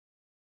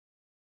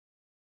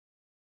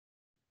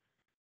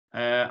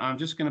I'm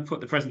just going to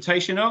put the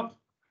presentation up.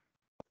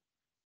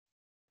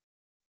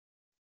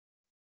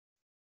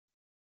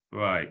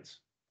 Right.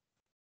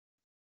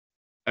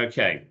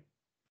 Okay.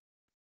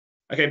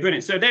 Okay,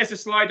 brilliant. So there's a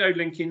Slido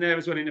link in there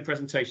as well in the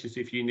presentation, so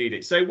if you need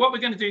it. So what we're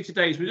going to do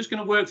today is we're just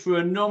going to work through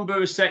a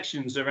number of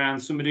sections around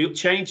some of the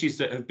changes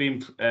that have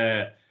been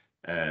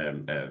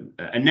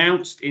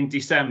announced in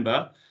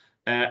December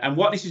and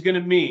what this is going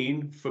to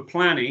mean for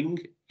planning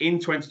in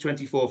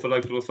 2024 for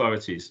local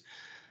authorities.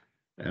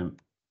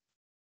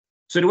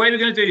 So the way we're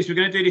going to do this, we're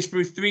going to do this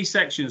through three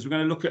sections. We're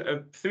going to look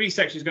at three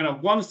sections. We're going to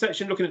have one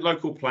section looking at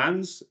local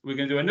plans. We're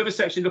going to do another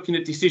section looking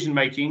at decision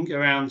making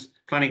around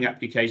planning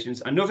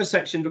applications. Another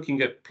section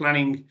looking at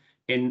planning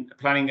and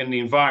the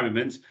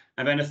environment,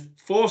 and then a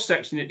fourth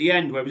section at the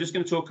end where we're just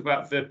going to talk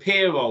about the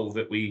peer role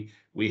that we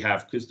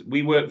have, because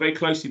we work very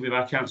closely with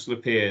our councillor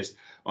peers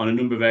on a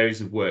number of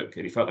areas of work,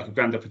 and it felt like a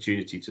grand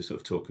opportunity to sort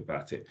of talk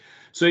about it.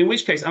 So in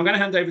which case, I'm going to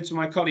hand over to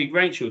my colleague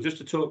Rachel just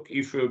to talk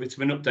you through a bit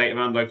of an update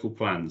around local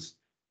plans.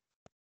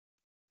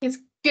 Yes,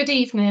 good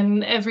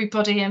evening,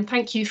 everybody, and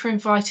thank you for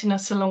inviting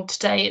us along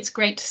today. It's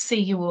great to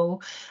see you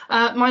all.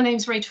 My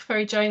name's Rachel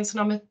Ferry-Jones, and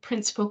I'm a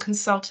Principal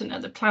Consultant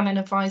at the Planning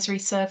Advisory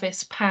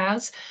Service,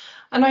 PAS.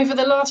 And over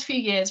the last few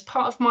years,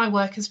 part of my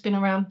work has been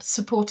around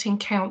supporting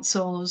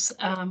councils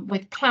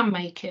with plan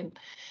making.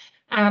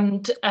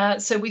 And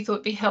so we thought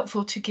it'd be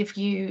helpful to give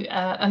you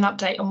an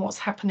update on what's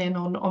happening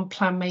on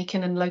plan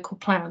making and local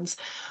plans.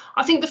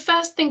 I think the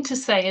first thing to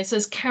say is,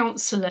 as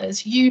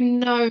councillors, you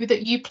know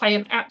that you play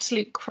an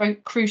absolute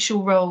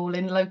crucial role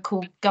in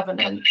local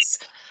governance.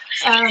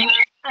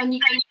 And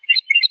you can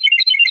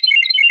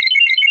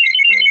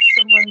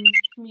someone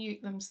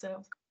mute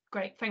themselves.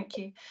 Great, thank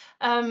you.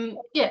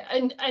 Yeah,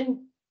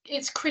 and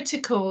it's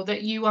critical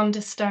that you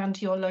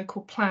understand your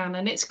local plan,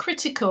 and it's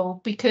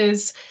critical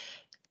because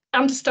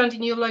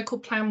understanding your local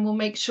plan will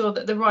make sure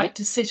that the right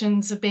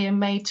decisions are being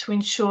made to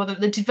ensure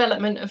that the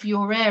development of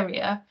your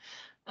area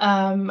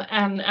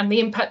and the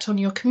impact on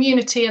your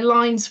community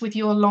aligns with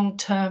your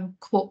long-term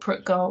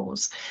corporate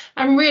goals.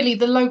 And really,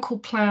 the local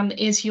plan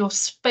is your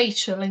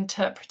spatial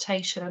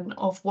interpretation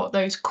of what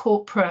those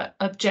corporate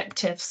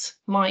objectives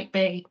might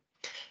be.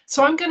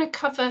 So I'm going to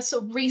cover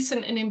sort of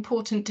recent and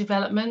important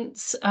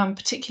developments,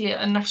 particularly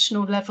at a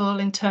national level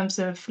in terms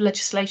of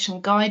legislation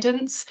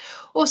guidance.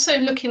 Also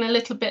looking a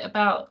little bit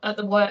at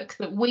the work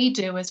that we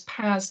do as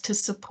PAS to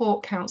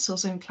support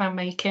councils in plan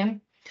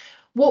making,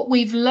 what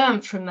we've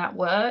learned from that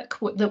work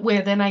that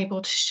we're then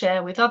able to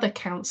share with other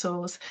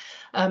councils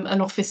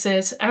and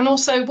officers, and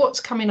also what's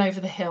coming over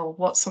the hill,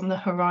 what's on the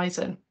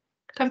horizon.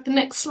 Could I have the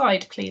next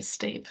slide, please,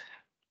 Steve?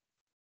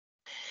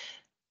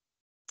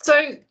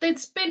 So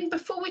there's been,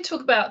 before we talk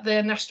about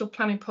the National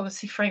Planning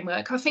Policy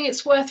Framework, I think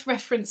it's worth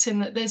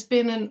referencing that there's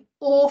been an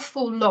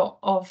awful lot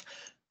of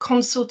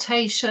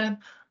consultation,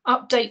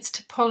 updates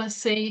to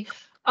policy,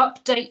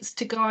 updates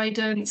to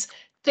guidance,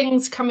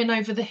 things coming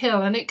over the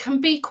hill, and it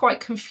can be quite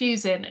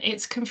confusing.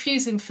 It's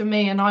confusing for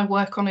me, and I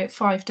work on it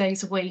 5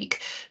 days a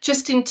week,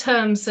 just in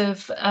terms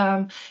of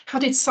how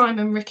did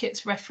Simon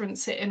Ricketts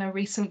reference it in a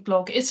recent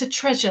blog? It's a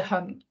treasure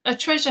hunt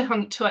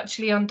to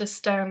actually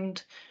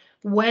understand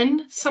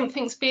when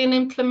something's being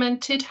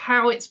implemented,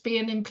 how it's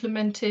being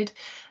implemented,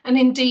 and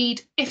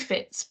indeed if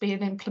it's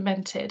being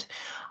implemented.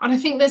 And I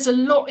think there's a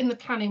lot in the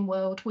planning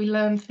world. We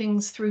learn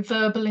things through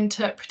verbal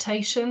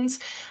interpretations.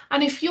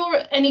 And if you're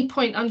at any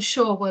point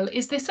unsure, well,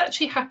 is this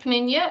actually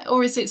happening yet,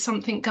 or is it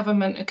something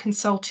government are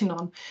consulting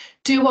on?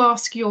 Do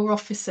ask your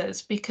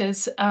officers,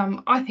 because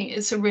I think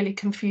it's a really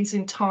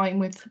confusing time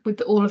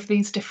with all of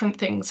these different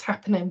things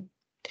happening.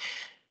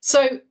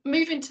 So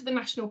moving to the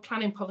National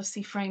Planning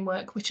Policy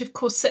Framework, which of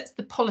course sets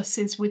the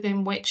policies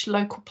within which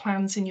local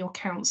plans in your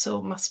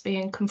council must be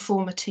in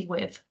conformity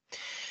with.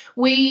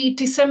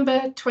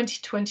 December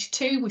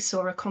 2022, we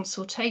saw a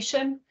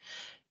consultation.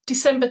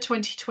 December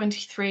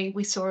 2023,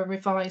 we saw a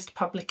revised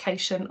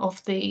publication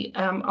of the,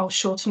 I'll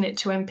shorten it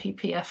to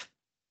NPPF.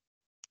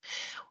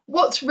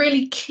 What's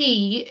really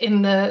key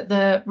in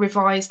the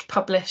revised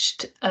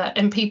published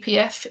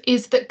NPPF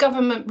is that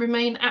government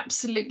remain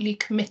absolutely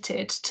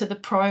committed to the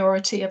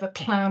priority of a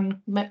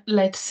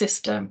plan-led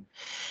system,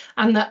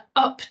 and that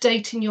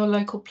updating your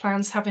local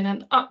plans, having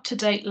an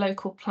up-to-date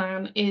local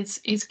plan is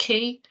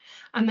key,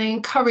 and they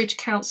encourage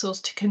councils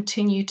to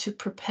continue to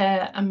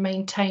prepare and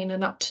maintain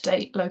an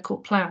up-to-date local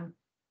plan.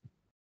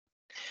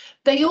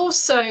 They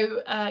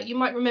also, you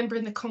might remember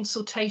in the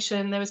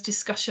consultation, there was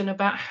discussion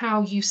about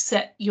how you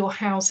set your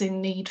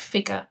housing need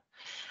figure.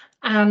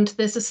 And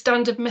there's a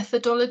standard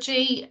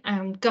methodology,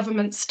 and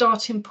government's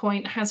starting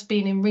point has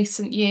been in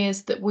recent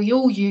years that we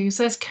all use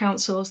as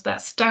councils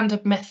that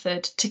standard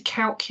method to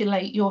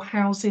calculate your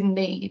housing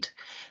need.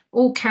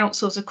 All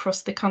councils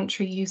across the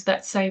country use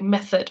that same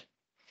method.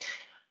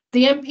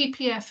 The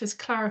NPPF has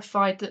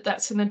clarified that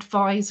that's an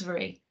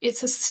advisory.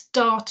 It's a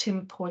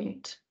starting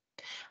point.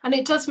 And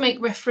it does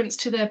make reference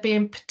to there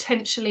being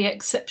potentially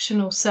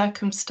exceptional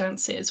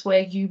circumstances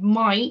where you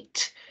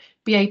might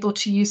be able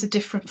to use a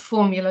different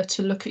formula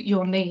to look at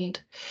your need.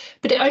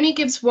 But it only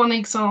gives one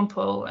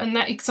example, and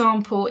that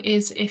example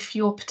is if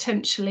your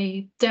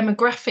potentially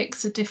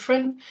demographics are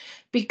different,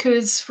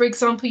 because, for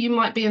example, you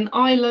might be an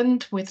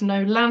island with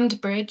no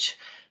land bridge,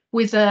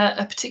 with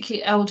a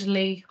particularly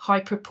elderly high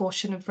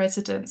proportion of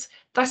residents.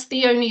 That's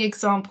the only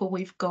example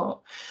we've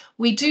got.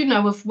 We do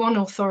know of one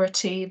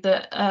authority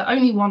that,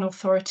 only one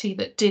authority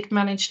that did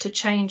manage to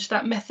change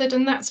that method,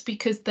 and that's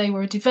because they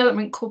were a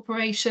development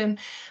corporation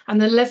and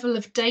the level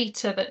of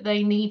data that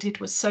they needed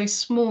was so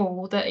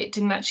small that it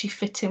didn't actually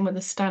fit in with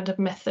the standard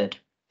method.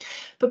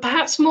 But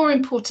perhaps more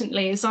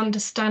importantly is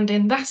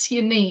understanding that's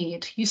your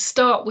need. You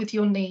start with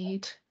your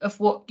need of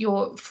what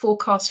your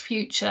forecast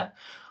future.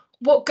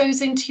 What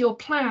goes into your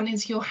plan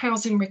is your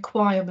housing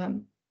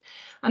requirement.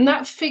 And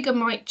that figure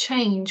might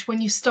change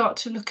when you start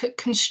to look at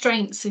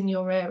constraints in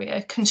your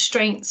area.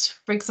 Constraints,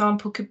 for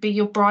example, could be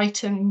you're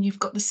Brighton, you've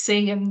got the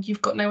sea and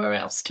you've got nowhere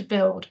else to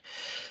build.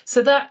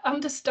 So that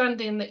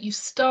understanding that you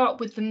start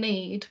with the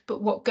need,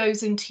 but what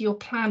goes into your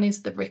plan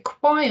is the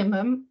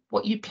requirement,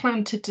 what you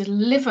plan to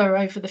deliver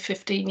over the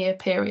 15-year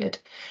period,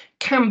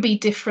 can be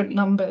different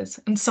numbers,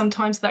 and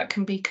sometimes that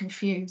can be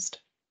confused.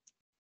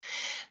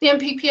 The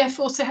NPPF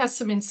also has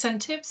some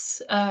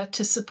incentives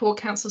to support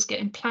councils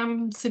getting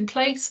plans in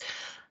place.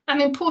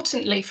 And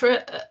importantly,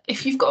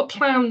 if you've got a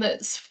plan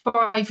that's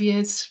 5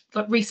 years,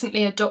 like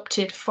recently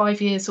adopted,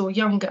 5 years or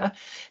younger,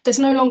 there's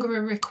no longer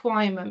a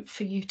requirement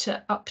for you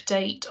to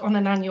update on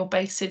an annual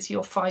basis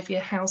your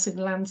 5-year housing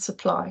land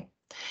supply.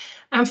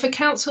 And for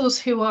councils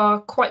who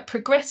are quite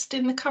progressed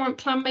in the current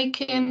plan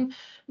making,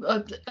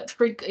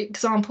 for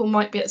example,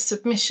 might be at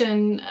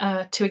submission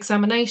to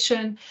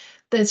examination,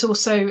 there's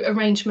also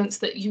arrangements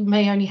that you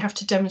may only have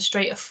to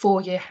demonstrate a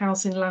 4-year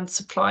housing land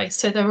supply.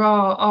 So there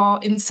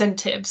are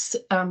incentives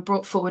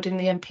brought forward in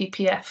the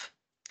NPPF.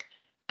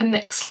 And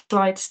next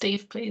slide,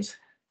 Steve, please.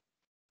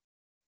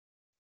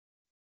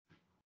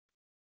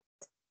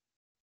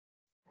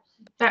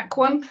 Back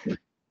one.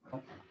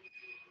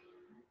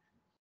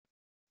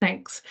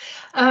 Thanks.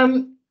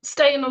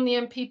 Staying on the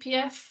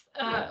NPPF,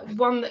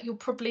 one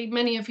that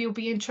many of you will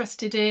be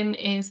interested in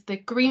is the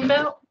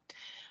Greenbelt.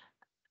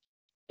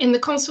 In the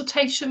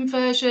consultation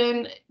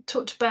version, it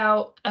talked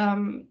about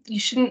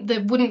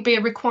there wouldn't be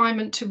a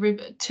requirement to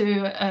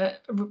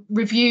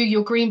review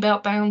your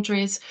Greenbelt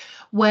boundaries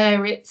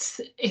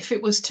if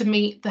it was to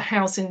meet the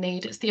housing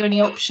need. It's the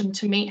only option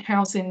to meet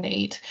housing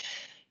need.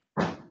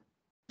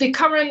 The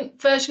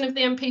current version of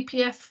the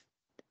NPPF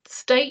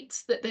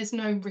states that there's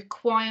no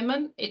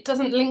requirement. It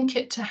doesn't link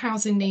it to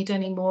housing need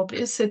anymore, but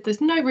it said there's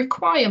no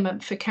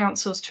requirement for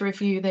councils to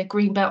review their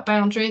Greenbelt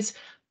boundaries,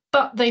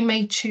 but they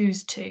may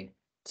choose to.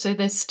 So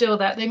there's still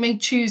that. They may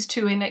choose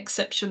to in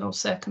exceptional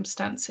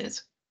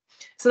circumstances.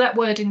 So that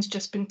wording's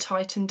just been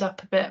tightened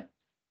up a bit.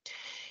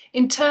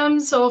 In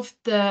terms of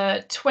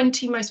the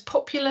 20 most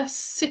populous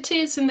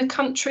cities in the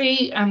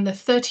country and the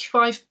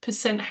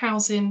 35%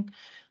 housing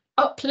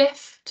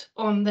uplift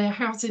on their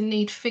housing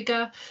need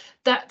figure,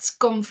 that's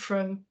gone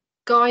from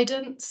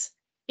guidance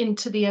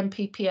into the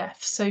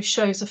NPPF, so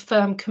shows a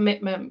firm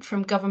commitment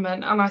from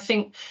government. And I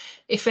think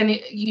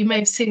you may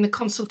have seen the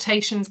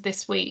consultations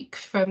this week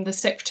from the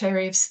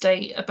Secretary of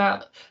State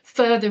about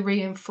further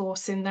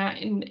reinforcing that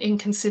in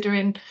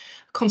considering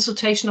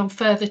consultation on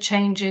further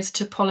changes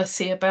to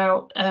policy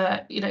about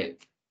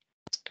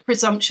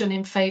presumption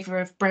in favour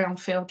of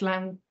brownfield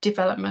land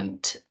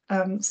development.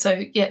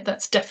 So yeah,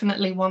 that's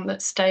definitely one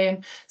that's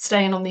staying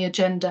on the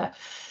agenda.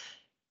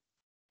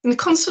 In the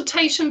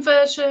consultation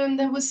version,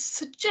 there was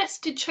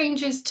suggested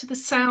changes to the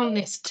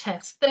soundness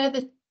test. They're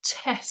the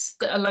tests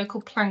that a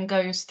local plan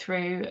goes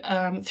through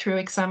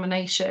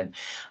examination.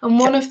 And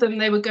one of them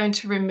they were going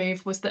to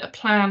remove was that a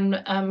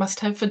plan must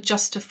have a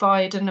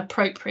justified and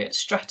appropriate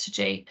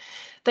strategy.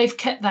 They've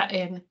kept that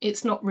in,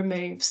 it's not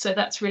removed. So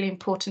that's really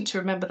important to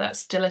remember, that's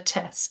still a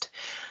test.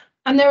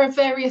 And there are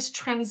various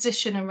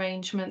transition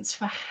arrangements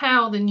for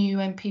how the new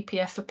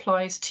NPPF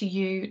applies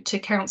to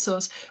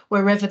councils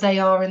wherever they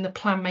are in the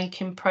plan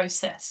making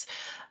process.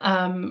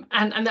 And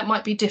that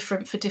might be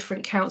different for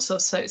different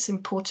councils, so it's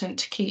important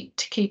to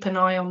keep an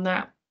eye on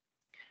that.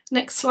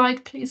 Next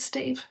slide, please,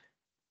 Steve.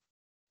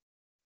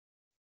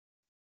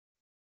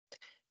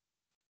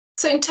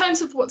 So in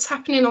terms of what's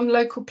happening on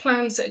local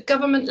plans at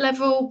government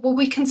level, well,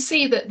 we can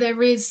see that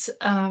there is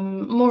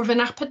more of an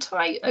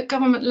appetite at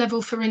government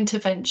level for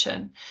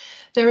intervention.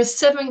 There are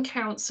 7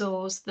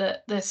 councils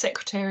that the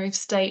Secretary of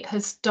State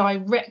has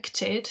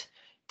directed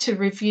to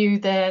review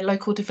their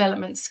local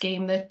development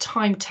scheme, their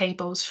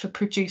timetables for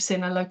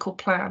producing a local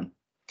plan.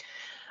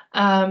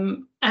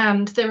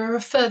 And there are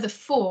a further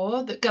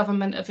 4 that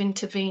government have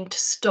intervened to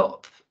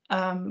stop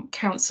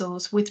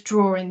councils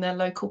withdrawing their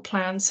local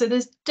plans. So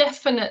there's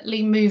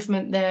definitely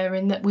movement there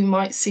in that we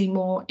might see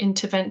more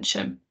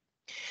intervention.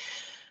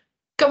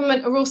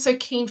 Government are also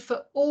keen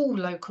for all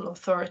local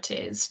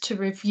authorities to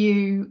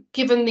review,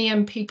 given the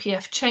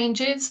NPPF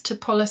changes to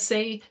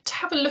policy, to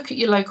have a look at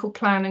your local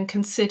plan and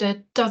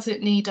consider, does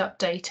it need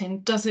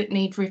updating? Does it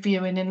need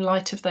reviewing in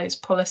light of those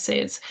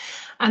policies?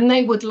 And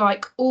they would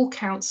like all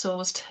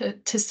councils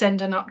to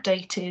send an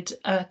updated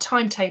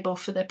timetable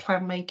for their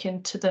plan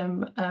making to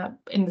them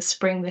in the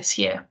spring this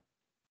year.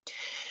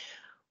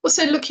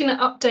 Also looking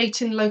at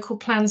updating local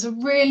plans, a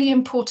really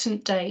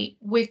important date.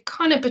 We're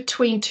kind of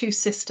between two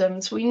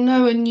systems. We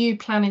know a new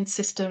planning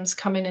system's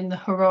coming in the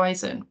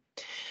horizon.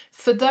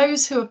 For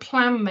those who are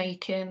plan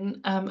making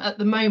at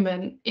the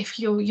moment, if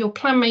you're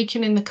plan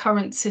making in the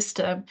current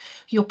system,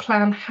 your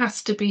plan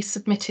has to be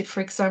submitted for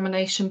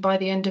examination by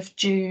the end of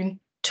June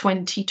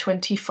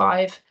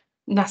 2025.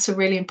 And that's a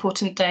really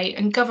important date,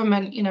 and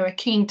government, are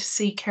keen to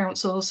see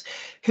councils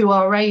who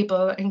are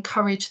able,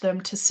 encourage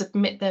them to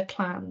submit their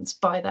plans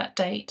by that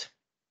date.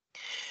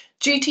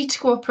 Duty to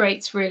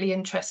cooperate's really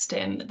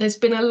interesting. There's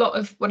been a lot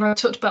of, when I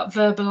talked about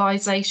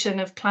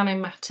verbalisation of planning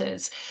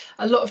matters,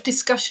 a lot of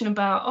discussion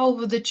about, oh,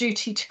 well, the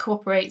duty to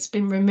cooperate's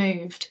been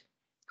removed.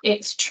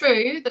 It's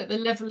true that the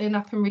Levelling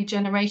Up and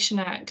Regeneration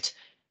Act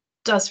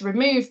does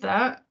remove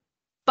that,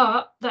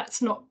 but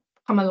that's not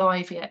come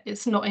alive yet.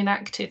 It's not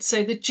enacted.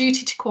 So the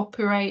duty to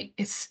cooperate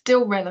is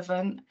still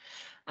relevant,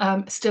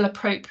 still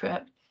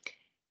appropriate.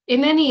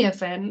 In any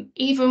event,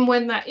 even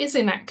when that is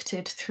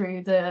enacted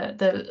through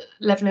the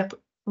Levelling Up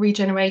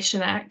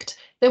Regeneration Act,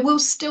 there will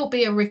still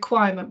be a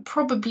requirement,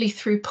 probably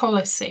through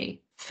policy,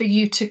 for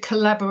you to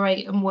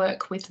collaborate and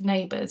work with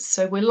neighbours.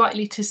 So we're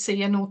likely to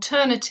see an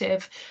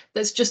alternative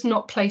that's just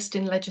not placed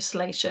in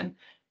legislation,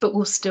 but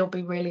will still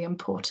be really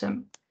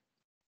important.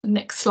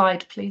 Next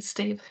slide, please,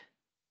 Steve.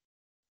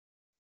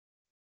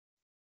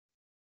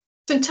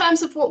 So in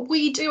terms of what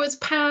we do as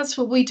PAS,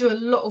 well, we do a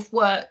lot of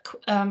work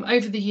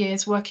over the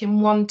years, working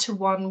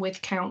one-to-one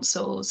with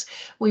councils.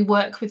 We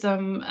work with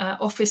them,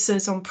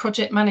 officers on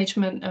project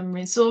management and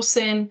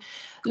resourcing,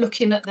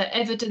 looking at the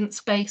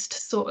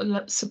evidence-based sort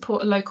of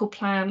support a local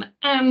plan,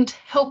 and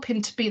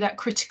helping to be that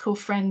critical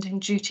friend in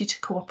duty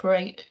to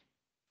cooperate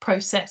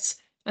process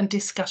and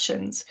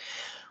discussions.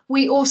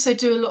 We also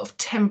do a lot of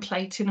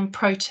templating and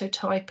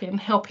prototyping,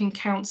 helping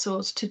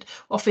councils to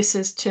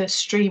officers to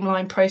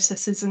streamline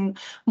processes and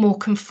more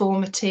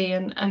conformity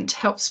and to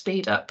help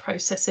speed up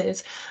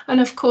processes.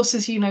 And of course,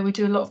 as you know, we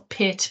do a lot of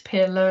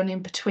peer-to-peer learning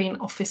between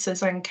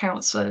officers and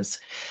councillors.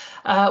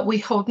 We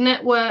hold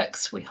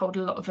networks, we hold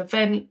a lot of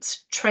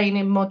events,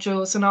 training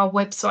modules, and our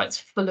website's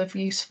full of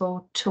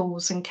useful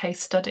tools and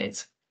case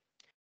studies.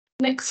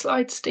 Next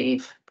slide,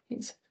 Steve,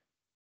 please.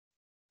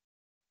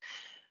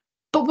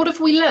 But what have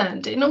we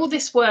learned in all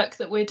this work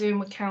that we're doing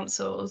with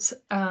councils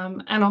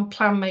and on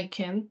plan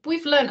making?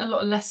 We've learned a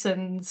lot of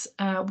lessons,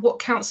 what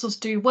councils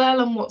do well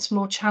and what's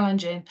more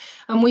challenging,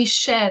 and we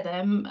share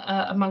them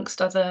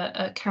amongst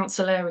other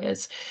council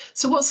areas.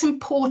 So what's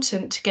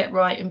important to get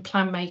right in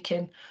plan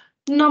making?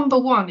 Number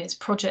one is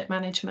project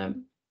management.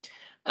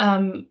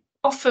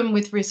 Often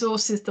with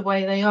resources the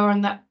way they are,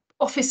 and that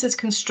officers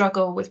can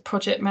struggle with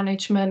project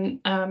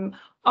management.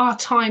 Are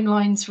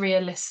timelines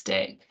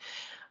realistic?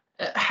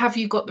 Have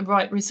you got the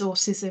right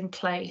resources in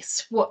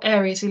place? What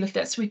areas you look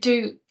at? So we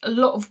do a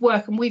lot of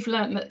work, and we've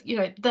learned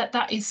that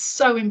that is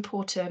so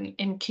important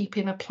in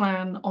keeping a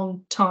plan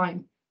on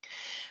time.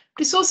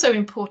 But it's also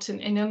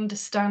important in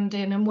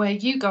understanding, and where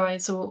you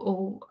guys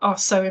all are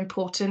so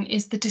important,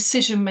 is the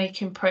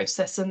decision-making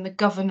process and the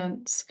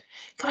governance.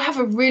 You've got to have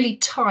a really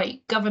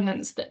tight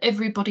governance that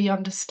everybody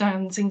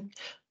understands, and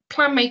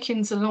plan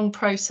making's a long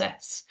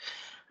process.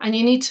 And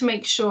you need to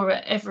make sure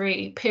at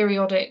every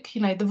periodic,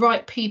 the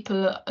right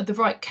people, the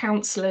right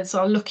councillors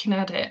are looking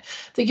at it,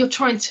 that you're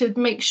trying to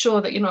make sure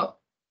that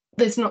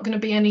there's not going to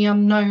be any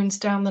unknowns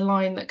down the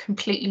line that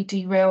completely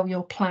derail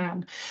your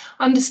plan.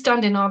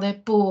 Understanding, are there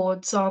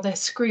boards, are there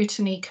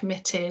scrutiny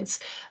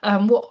committees,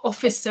 what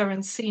officer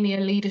and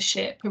senior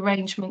leadership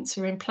arrangements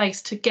are in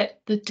place to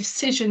get the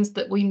decisions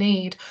that we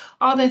need?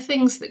 Are there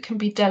things that can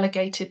be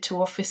delegated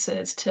to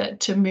officers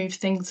to move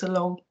things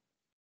along?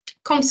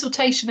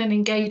 Consultation and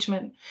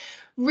engagement,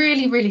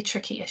 really, really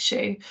tricky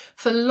issue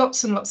for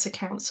lots and lots of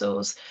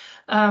councils.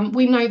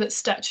 We know that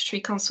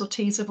statutory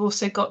consultees have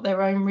also got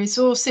their own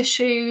resource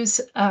issues,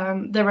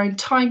 their own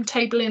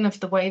timetabling of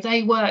the way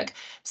they work.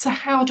 So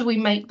how do we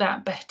make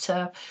that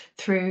better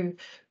through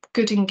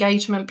good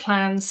engagement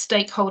plans,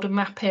 stakeholder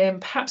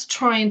mapping, perhaps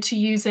trying to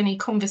use any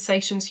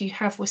conversations you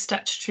have with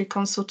statutory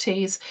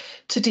consultees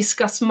to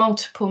discuss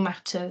multiple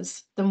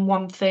matters than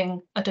one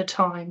thing at a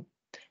time?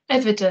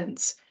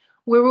 Evidence.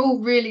 We're all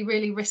really,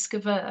 really risk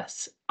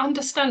averse,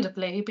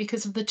 understandably,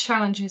 because of the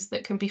challenges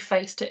that can be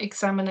faced at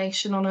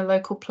examination on a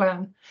local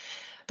plan.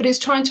 But it's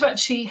trying to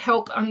actually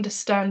help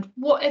understand,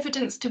 what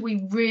evidence do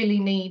we really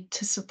need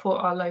to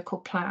support our local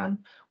plan?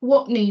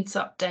 What needs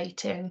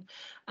updating?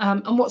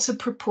 And what's a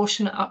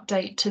proportionate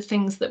update to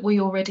things that we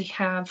already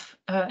have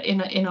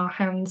in our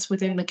hands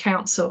within the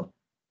council?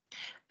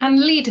 And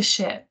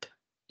leadership.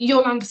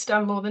 You'll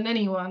understand more than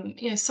anyone.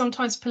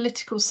 Sometimes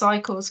political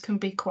cycles can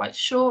be quite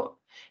short.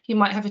 You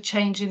might have a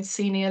change in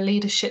senior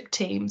leadership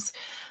teams.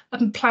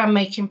 And plan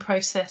making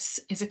process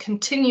is a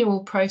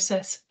continual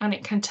process and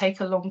it can take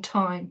a long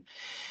time.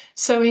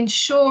 So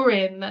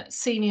ensuring that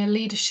senior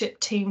leadership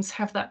teams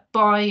have that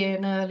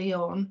buy-in early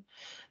on,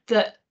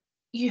 that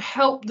you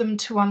help them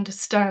to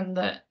understand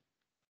that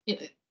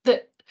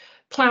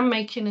plan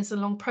making is a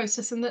long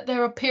process and that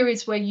there are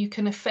periods where you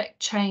can affect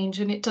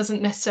change, and it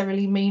doesn't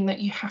necessarily mean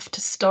that you have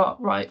to start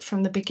right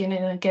from the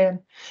beginning again.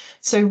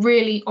 So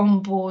really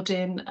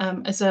onboarding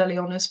as early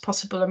on as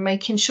possible and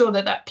making sure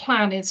that that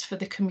plan is for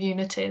the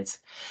communities.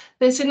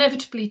 There's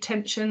inevitably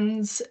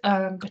tensions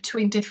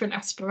between different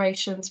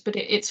aspirations, but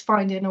it's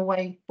finding a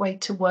way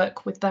to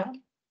work with that.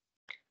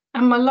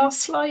 And my last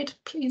slide,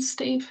 please,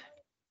 Steve.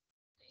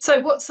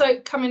 So what's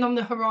coming on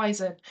the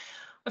horizon?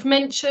 I've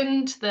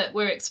mentioned that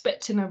we're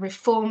expecting a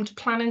reformed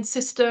planning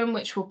system,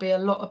 which will be a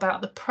lot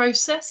about the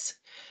process.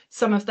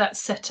 Some of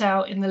that's set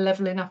out in the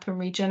Levelling Up and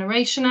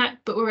Regeneration Act,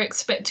 but we're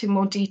expecting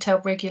more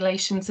detailed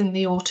regulations in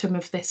the autumn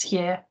of this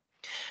year.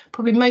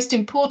 Probably most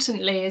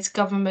importantly is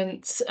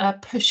government's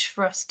push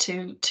for us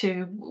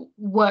to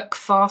work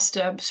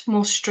faster,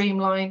 more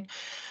streamlined,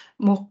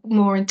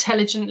 more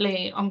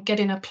intelligently on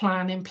getting a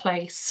plan in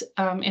place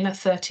in a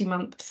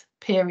 30-month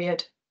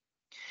period.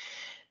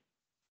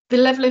 The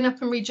Levelling Up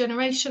and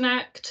Regeneration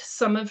Act,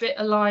 some of it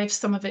alive,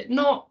 some of it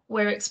not.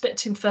 We're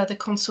expecting further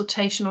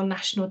consultation on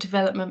national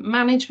development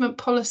management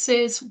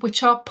policies,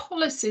 which are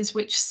policies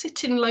which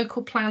sit in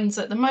local plans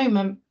at the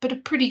moment, but are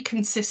pretty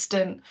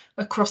consistent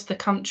across the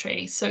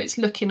country. So it's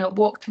looking at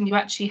what can you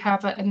actually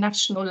have at a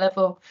national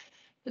level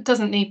that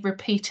doesn't need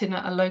repeating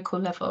at a local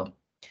level.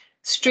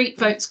 Street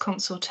votes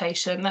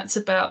consultation, that's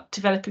about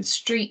developing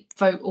street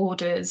vote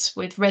orders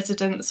with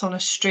residents on a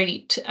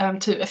street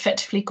to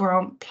effectively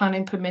grant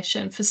planning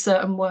permission for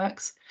certain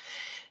works.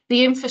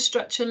 The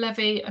infrastructure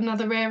levy,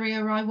 another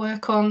area I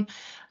work on.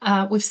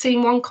 We've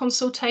seen one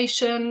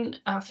consultation.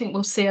 I think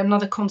we'll see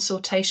another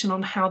consultation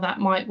on how that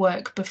might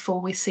work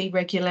before we see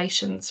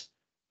regulations.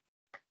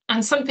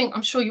 And something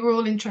I'm sure you're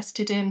all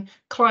interested in,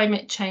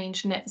 climate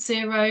change, net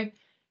zero.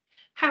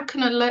 How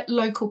can a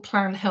local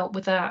plan help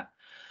with that?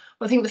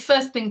 I think the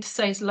first thing to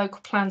say is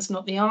local plan's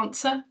not the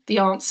answer. The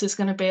answer is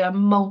going to be a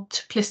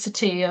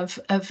multiplicity of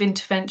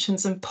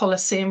interventions and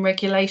policy and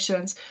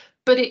regulations,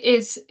 but it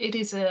is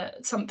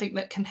something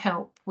that can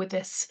help with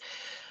this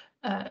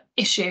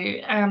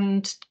issue.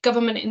 And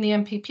government in the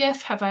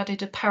NPPF have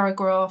added a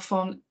paragraph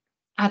on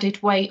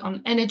added weight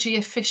on energy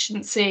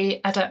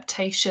efficiency,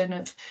 adaptation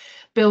of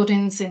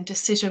buildings in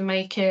decision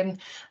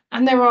making.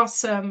 And there are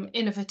some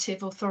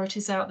innovative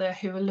authorities out there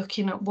who are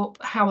looking at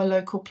how a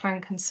local plan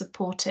can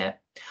support it.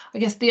 I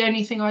guess the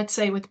only thing I'd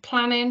say with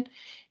planning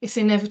is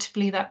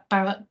inevitably that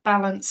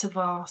balance of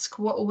ask.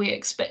 What are we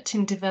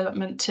expecting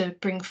development to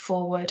bring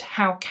forward?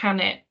 How can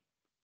it,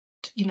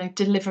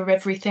 deliver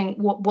everything?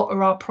 What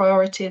are our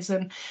priorities?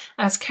 And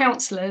as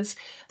councillors,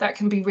 that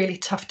can be really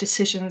tough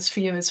decisions for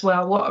you as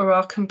well. What are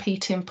our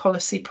competing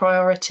policy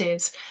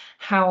priorities?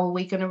 How are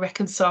we going to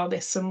reconcile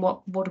this? And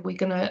what are we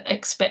going to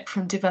expect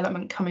from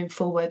development coming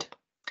forward?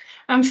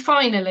 And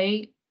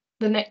finally,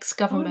 the next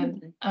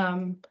government.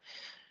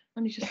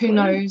 Who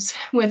knows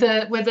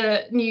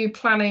whether new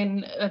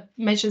planning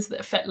measures that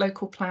affect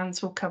local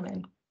plans will come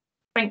in.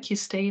 Thank you,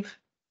 Steve.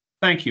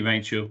 Thank you,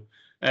 Rachel.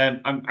 I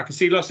can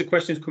see lots of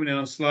questions coming in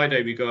on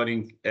Slido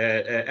regarding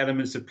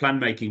elements of plan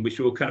making, which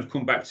we'll kind of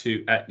come back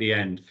to at the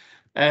end.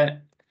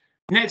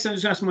 Next, I'm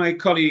just asking my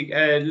colleague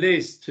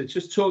Liz to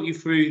just talk you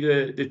through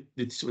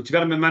the sort of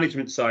development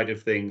management side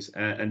of things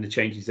and the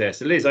changes there.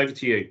 So Liz, over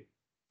to you.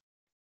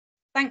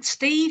 Thanks,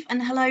 Steve,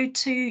 and hello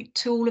to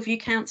all of you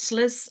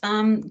councillors.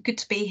 Good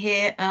to be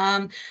here.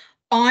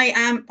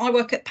 I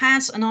work at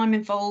PAS and I'm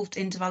involved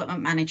in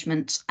development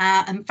management.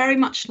 And very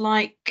much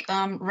like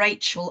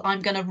Rachel,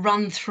 I'm going to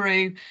run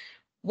through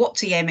what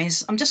DM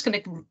is. I'm just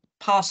going to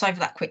pass over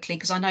that quickly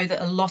because I know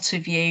that a lot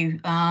of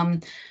you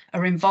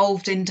are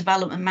involved in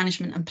development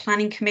management and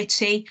planning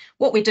committee,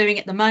 what we're doing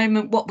at the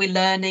moment, what we're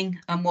learning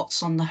and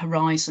what's on the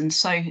horizon.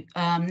 So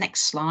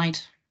next slide.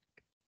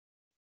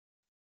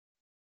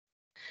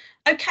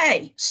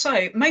 Okay,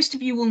 so most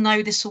of you will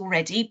know this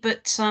already,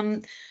 but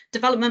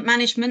development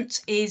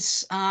management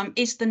is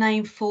the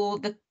name for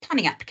the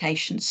planning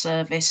application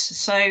service.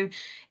 So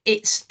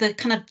it's the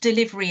kind of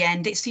delivery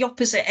end. It's the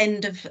opposite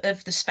end of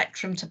the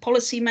spectrum to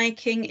policy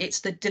making.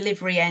 It's the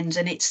delivery end,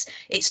 and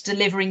it's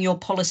delivering your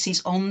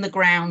policies on the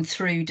ground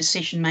through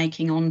decision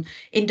making on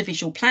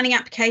individual planning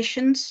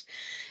applications.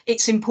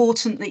 It's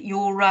important that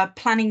your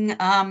planning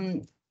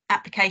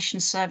application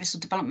service or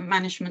development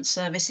management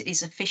service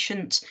is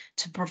efficient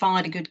to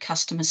provide a good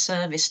customer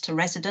service to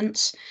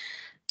residents,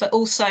 but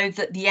also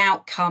that the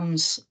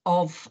outcomes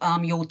of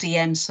your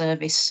DM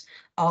service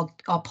are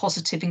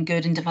positive and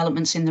good and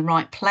developments in the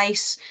right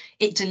place.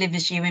 It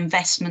delivers you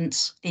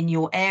investments in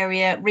your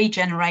area,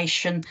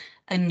 regeneration,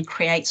 and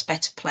creates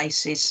better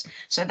places.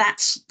 So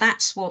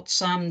that's what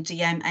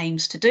DM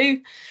aims to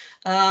do.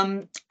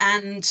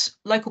 And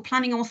local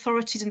planning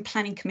authorities and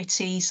planning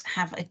committees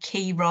have a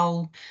key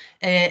role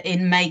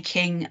in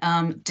making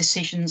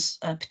decisions,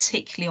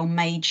 particularly on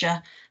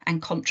major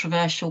and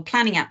controversial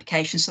planning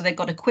applications. So they've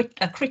got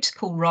a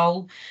critical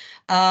role,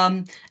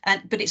 but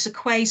it's a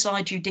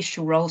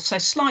quasi-judicial role, so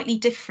slightly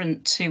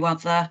different to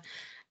other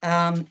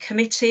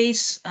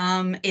committees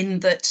in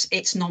that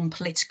it's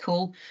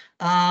non-political,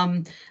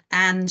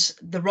 and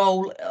the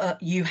role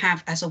you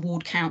have as a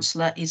ward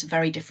councillor is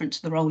very different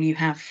to the role you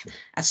have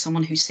as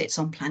someone who sits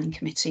on planning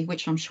committee,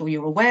 which I'm sure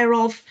you're aware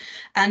of.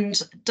 And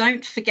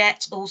don't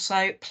forget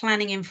also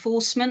planning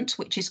enforcement,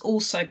 which is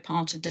also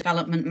part of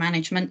development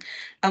management,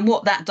 and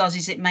what that does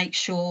is it makes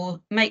sure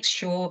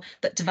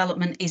that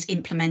development is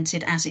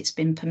implemented as it's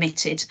been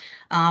permitted,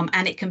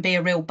 and it can be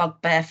a real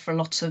bugbear for a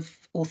lot of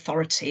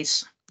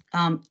authorities.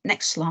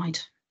 Next slide.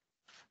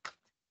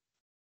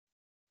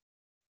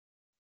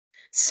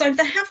 So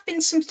there have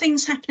been some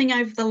things happening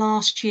over the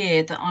last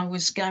year that I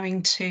was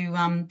going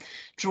to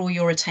draw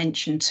your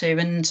attention to,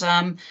 and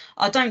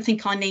I don't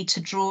think I need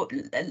to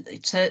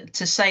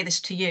say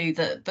this to you,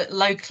 but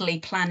locally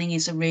planning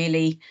is a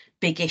really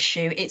big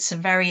issue. It's a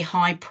very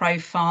high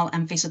profile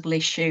and visible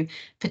issue,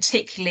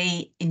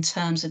 particularly in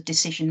terms of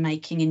decision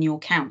making in your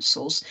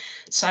councils.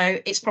 So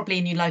it's probably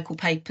in your local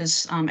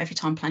papers every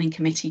time planning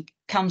committee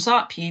comes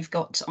up, you've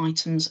got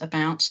items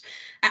about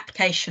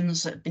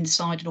applications that have been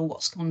decided or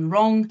what's gone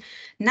wrong.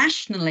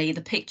 Nationally,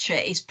 the picture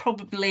is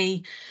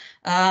probably,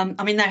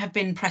 I mean, there have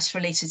been press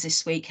releases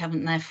this week,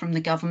 haven't there, from the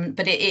government,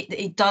 but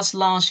it does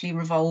largely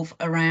revolve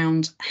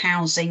around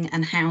housing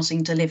and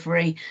housing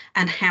delivery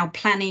and how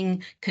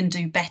planning can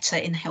do better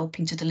in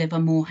helping to deliver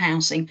more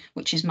housing,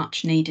 which is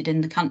much needed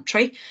in the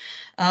country.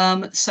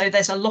 So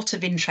there's a lot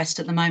of interest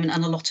at the moment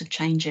and a lot of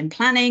change in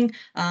planning,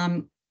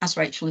 as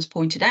Rachel has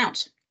pointed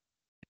out.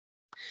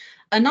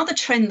 Another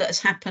trend that has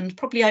happened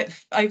probably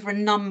over a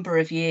number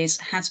of years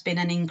has been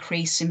an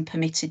increase in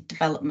permitted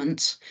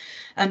development.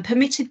 And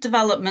permitted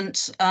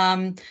development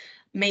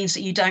means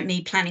that you don't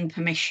need planning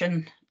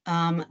permission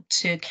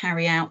to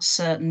carry out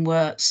certain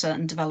works,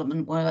 certain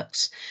development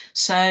works.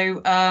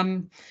 So,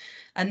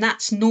 and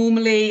that's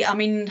normally, I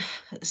mean,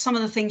 some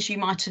of the things you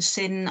might have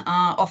seen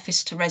are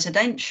office to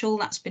residential,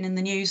 that's been in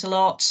the news a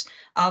lot.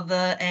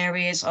 Other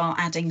areas are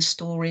adding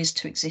stories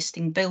to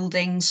existing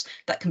buildings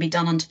that can be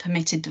done under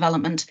permitted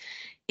development.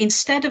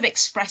 Instead of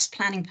express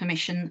planning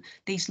permission,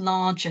 these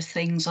larger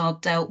things are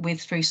dealt with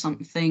through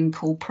something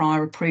called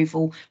prior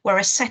approval, where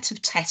a set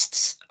of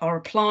tests are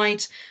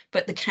applied,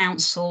 but the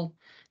council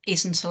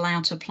isn't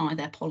allowed to apply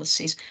their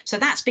policies. So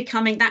that's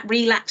becoming, that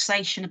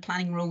relaxation of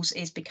planning rules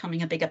is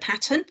becoming a bigger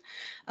pattern.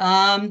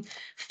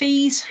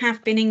 Fees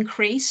have been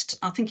increased.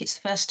 I think it's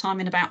the first time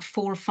in about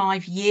 4 or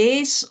 5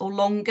 years or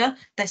longer.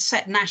 They're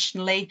set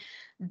nationally.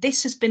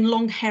 This has been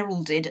long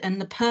heralded, and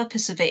the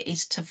purpose of it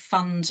is to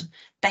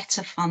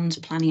better fund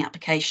planning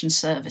application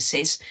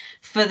services.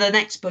 For the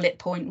next bullet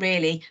point,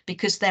 really,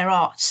 because there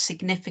are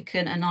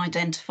significant and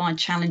identified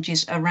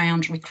challenges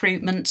around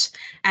recruitment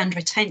and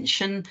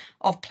retention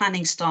of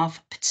planning staff,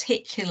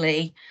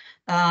 particularly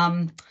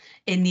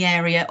in the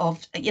area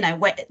of, you know,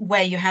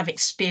 where you have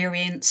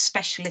experienced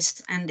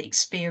specialists and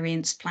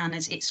experienced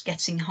planners. It's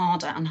getting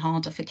harder and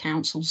harder for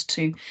councils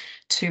to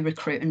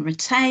recruit and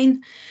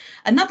retain.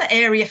 Another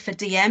area for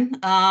DM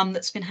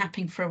that's been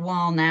happening for a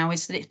while now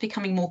is that it's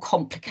becoming more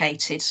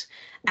complicated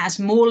as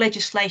more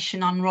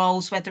legislation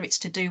unrolls, whether it's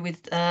to do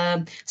with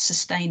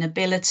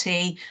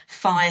sustainability,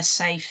 fire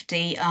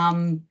safety,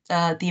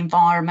 the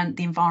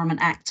Environment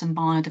Act and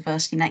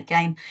Biodiversity Net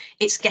Gain.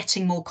 It's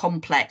getting more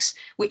complex,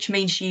 which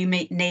means you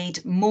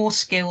need more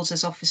skills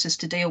as officers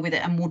to deal with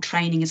it and more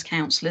training as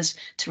councillors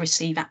to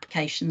receive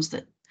applications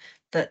that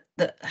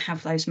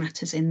have those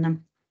matters in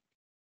them.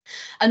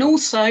 And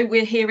also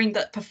we're hearing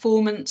that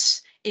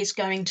performance is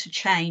going to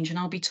change, and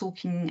I'll be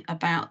talking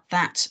about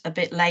that a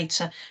bit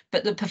later.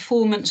 But the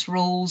performance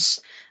rules,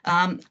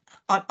 I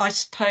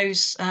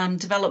suppose,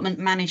 development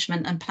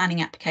management and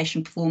planning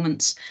application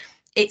performance,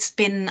 it's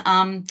been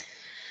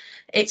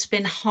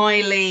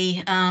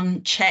highly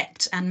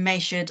checked and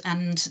measured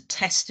and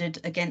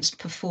tested against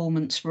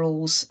performance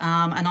rules,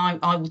 and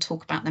I will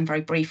talk about them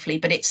very briefly,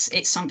 but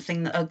it's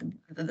something that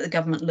the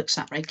government looks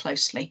at very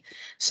closely.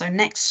 So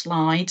next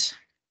slide.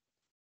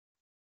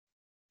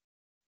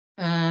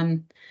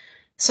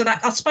 So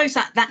that, I suppose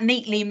that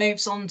neatly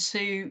moves on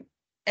to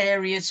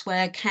areas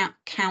where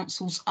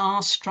councils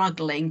are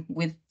struggling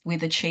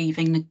with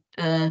achieving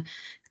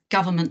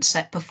government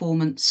set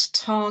performance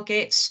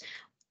targets.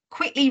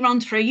 Quickly run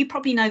through, you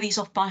probably know these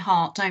off by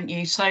heart, don't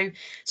you? So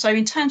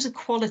in terms of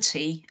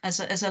quality,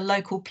 as a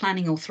local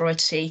planning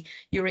authority,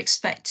 you're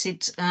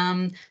expected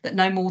that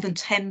no more than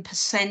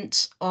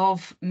 10%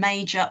 of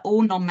major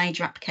or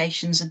non-major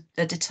applications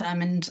are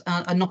determined,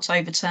 are not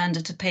overturned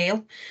at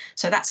appeal.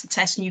 So that's the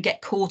test, and you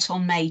get caught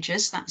on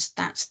majors.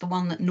 That's the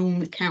one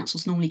that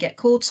councils normally get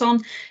caught on.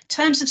 In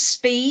terms of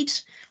speed,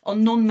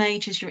 on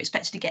non-majors, you're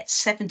expected to get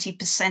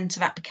 70%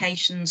 of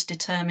applications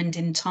determined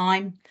in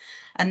time.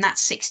 and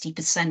that's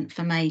 60%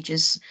 for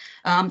majors.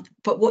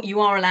 But what you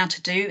are allowed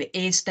to do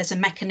is there's a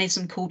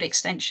mechanism called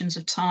extensions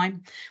of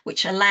time,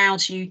 which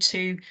allows you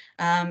to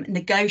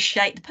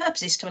negotiate. The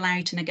purpose is to allow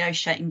you to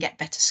negotiate and get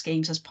better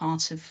schemes as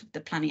part of the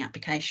planning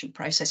application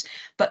process.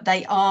 But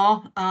they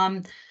are,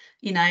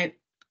 you know,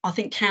 I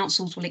think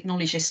councils will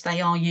acknowledge this, they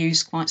are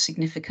used quite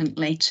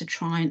significantly to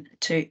try and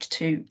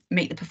to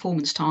meet the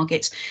performance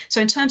targets.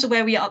 So in terms of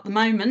where we are at the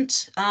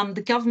moment,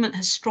 the government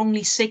has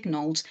strongly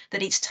signalled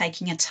that it's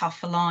taking a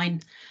tougher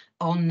line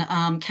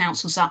on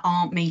councils that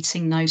aren't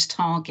meeting those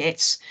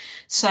targets.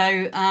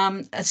 So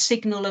a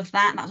signal of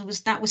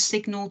that was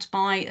signalled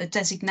by a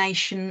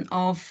designation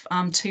of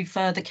 2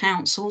 further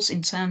councils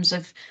in terms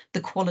of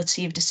the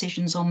quality of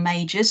decisions on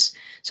majors.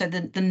 So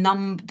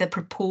the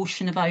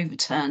proportion of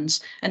overturns,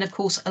 and of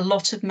course a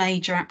lot of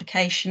major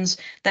applications,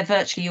 they're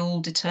virtually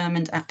all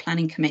determined at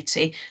planning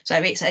committee. So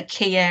it's a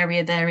key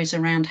area there is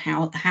around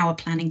how a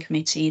planning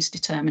committee is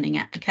determining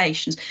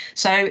applications.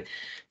 So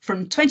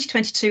from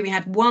 2022, we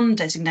had 1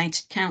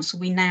 designated council.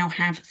 We now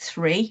have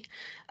 3.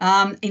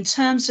 In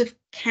terms of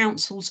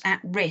councils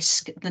at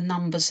risk, the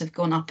numbers have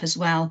gone up as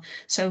well.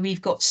 So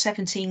we've got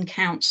 17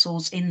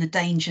 councils in the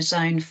danger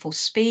zone for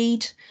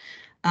speed,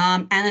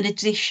 and an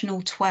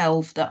additional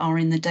 12 that are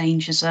in the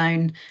danger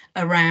zone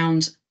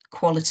around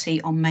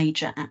quality on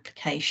major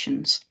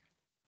applications.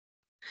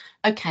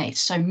 Okay,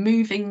 so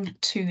moving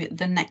to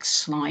the next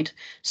slide.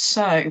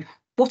 So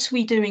what are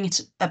we doing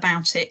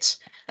about it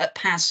at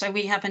PAS? So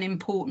we have an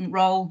important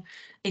role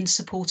in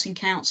supporting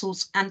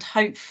councils and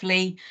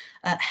hopefully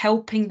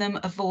helping them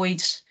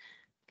avoid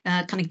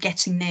kind of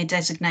getting their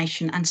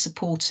designation and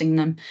supporting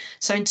them.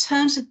 So in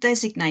terms of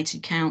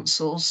designated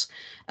councils,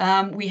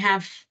 we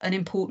have an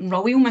important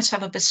role. We almost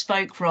have a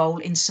bespoke role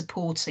in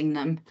supporting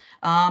them.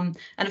 And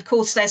of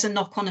course, there's a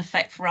knock-on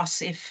effect for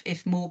us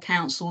if more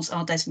councils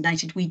are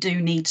designated. We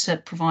do need to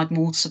provide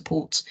more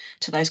support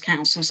to those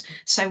councils.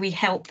 So we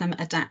help them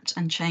adapt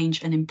and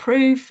change and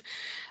improve.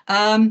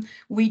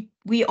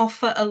 We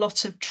offer a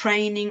lot of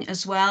training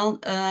as well,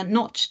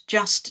 not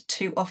just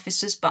to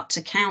officers, but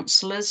to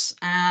councillors,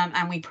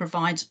 and we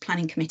provide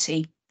planning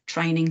committee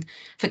training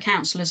for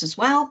councillors as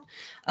well.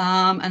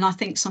 And I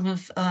think some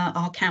of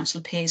our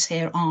councillor peers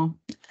here are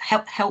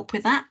help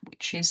with that,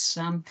 which is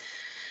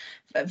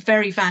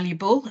very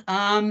valuable.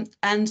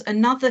 And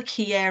another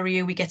key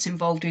area we get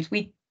involved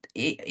with,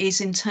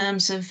 is in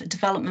terms of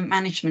development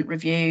management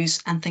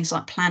reviews and things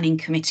like planning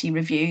committee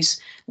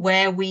reviews,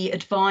 where we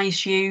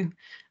advise you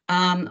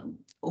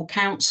or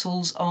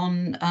councils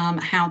on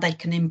how they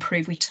can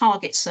improve. We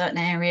target certain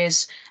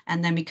areas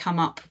and then we come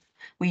up,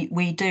 we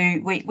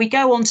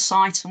go on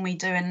site and we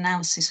do an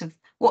analysis of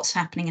what's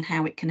happening and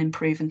how it can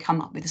improve and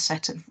come up with a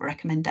set of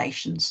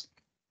recommendations.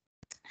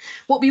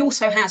 What we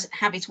also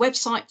have is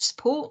website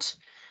support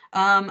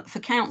for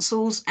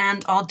councils,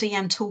 and our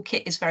DM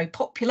toolkit is very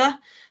popular.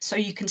 So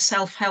you can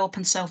self-help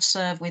and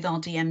self-serve with our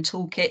DM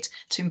toolkit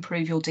to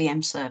improve your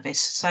DM service.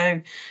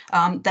 So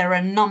there are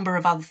a number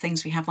of other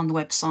things we have on the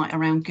website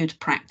around good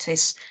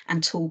practice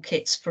and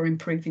toolkits for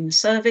improving the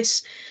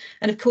service.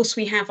 And of course,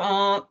 we have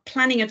our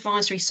planning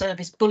advisory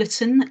service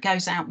bulletin that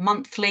goes out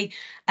monthly,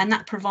 and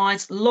that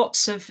provides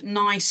lots of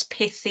nice,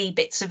 pithy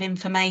bits of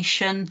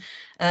information,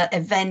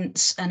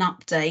 events and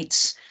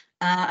updates.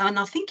 And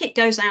I think it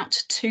goes out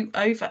to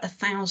over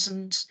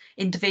 1,000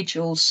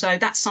 individuals. So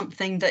that's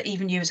something that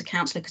even you as a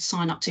councillor could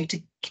sign up to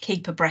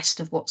keep abreast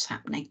of what's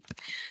happening.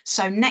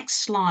 So next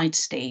slide,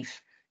 Steve.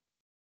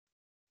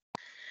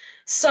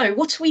 So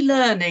what are we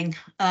learning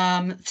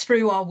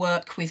through our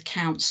work with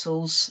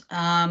councils?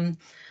 I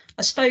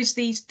suppose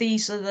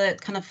these are the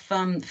kind of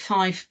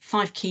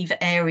five key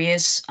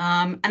areas.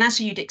 And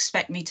as you'd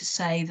expect me to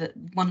say, that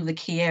one of the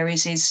key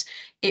areas is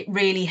it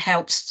really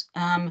helps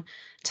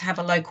to have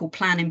a local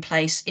plan in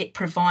place. It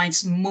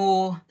provides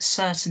more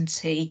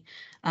certainty,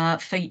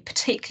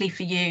 particularly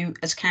for you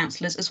as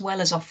councillors as well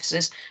as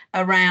officers,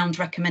 around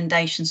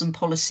recommendations and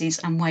policies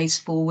and ways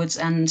forwards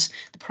and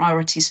the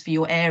priorities for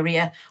your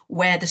area,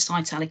 where the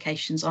site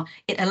allocations are.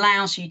 It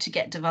allows you to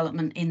get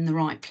development in the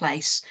right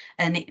place,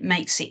 and it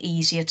makes it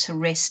easier to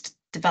risk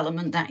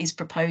development that is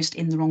proposed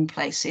in the wrong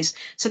places.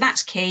 So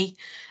that's key.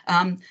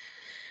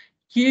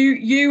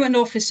 You and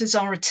officers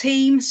are a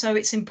team, so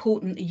it's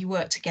important that you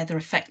work together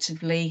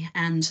effectively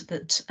and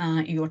that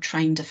you're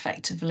trained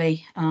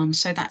effectively.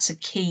 So that's a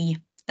key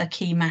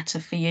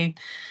matter for you.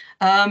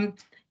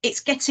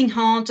 It's getting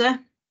harder,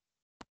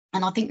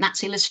 and I think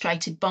that's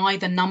illustrated by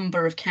the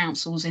number of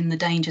councils in the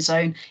danger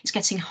zone. It's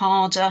getting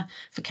harder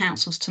for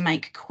councils to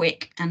make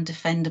quick and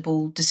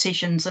defendable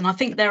decisions, and I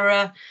think there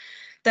are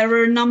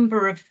a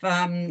number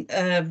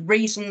of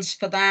reasons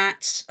for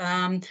that.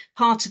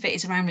 Part of it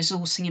is around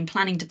resourcing in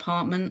planning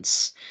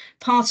departments.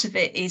 Part of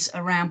it is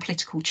around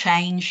political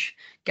change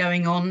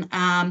going on,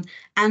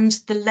 and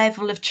the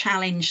level of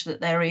challenge that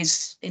there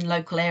is in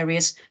local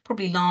areas,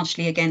 probably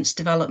largely against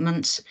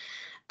development.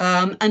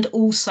 and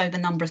also the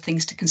number of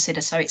things to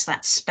consider. So it's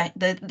that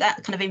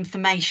that kind of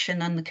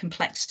information and the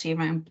complexity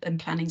around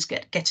planning's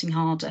getting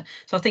harder.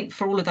 So I think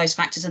for all of those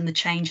factors and the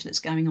change that's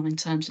going on in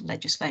terms of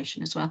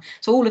legislation as well.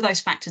 So all of those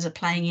factors are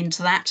playing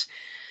into that.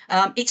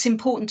 It's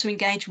important to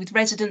engage with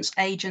residents,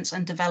 agents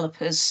and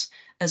developers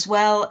as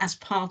well as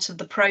part of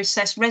the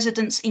process.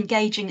 Residents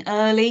engaging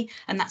early,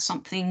 and that's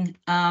something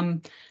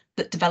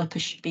that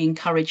developers should be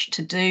encouraged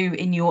to do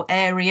in your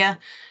area.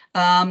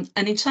 And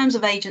in terms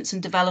of agents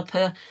and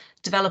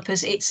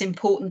developers, it's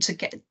important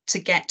to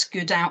get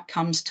good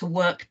outcomes, to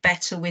work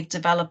better with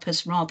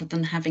developers rather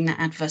than having that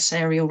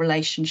adversarial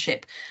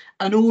relationship.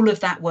 And all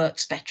of that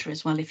works better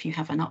as well if you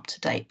have an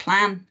up-to-date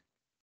plan.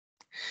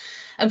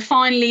 And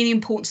finally, the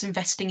importance of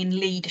investing in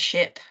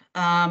leadership,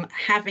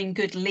 having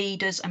good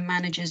leaders and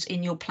managers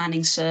in your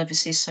planning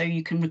services so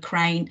you can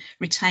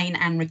retain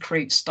and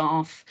recruit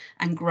staff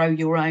and grow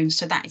your own.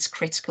 So that is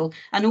critical.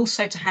 And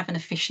also to have an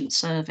efficient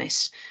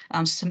service,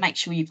 so to make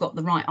sure you've got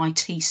the right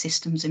IT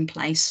systems in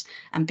place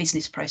and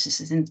business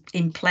processes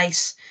in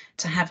place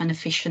to have an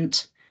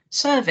efficient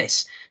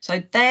service.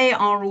 So they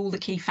are all the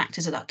key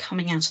factors that are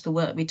coming out of the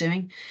work we're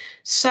doing.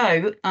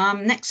 So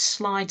next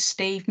slide,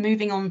 Steve,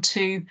 moving on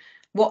to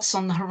what's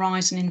on the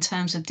horizon in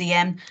terms of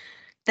DM.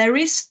 There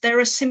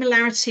are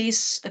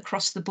similarities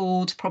across the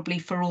board, probably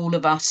for all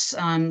of us,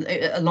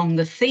 along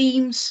the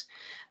themes.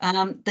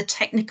 The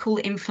technical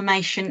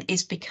information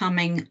is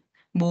becoming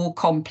more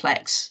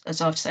complex,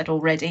 as I've said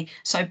already.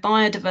 So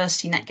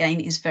biodiversity net gain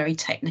is very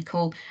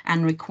technical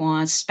and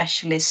requires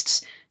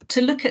specialists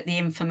to look at the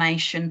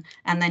information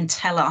and then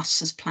tell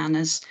us as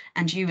planners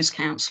and you as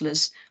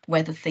councillors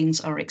whether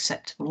things are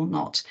acceptable or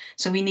not.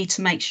 So we need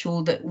to make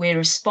sure that we're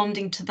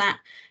responding to that.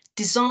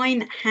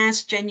 Design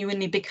has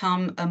genuinely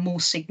become a more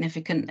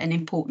significant and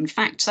important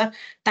factor.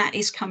 That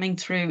is coming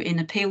through in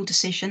appeal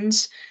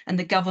decisions, and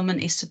the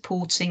government is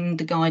supporting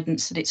the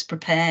guidance that it's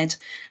prepared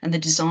and the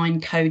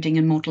design coding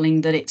and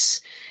modelling that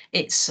its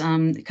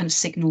kind of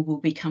signal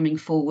will be coming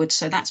forward.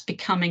 So that's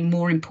becoming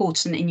more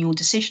important in your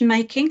decision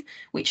making,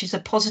 which is a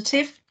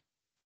positive.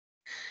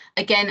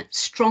 Again,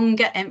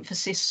 stronger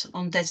emphasis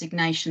on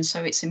designation,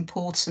 so it's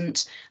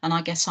important, and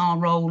I guess our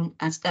role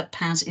as at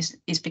PAS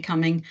is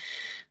becoming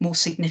more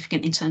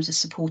significant in terms of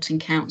supporting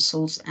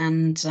councils,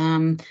 and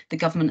the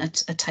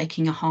government are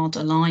taking a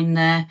harder line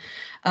there.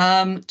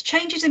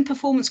 Changes in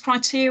performance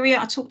criteria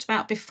I talked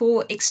about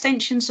before.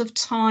 Extensions of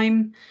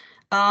time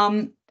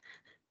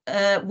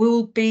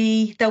there'll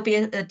be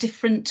a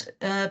different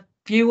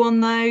view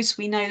on those.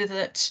 We know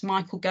that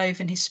Michael Gove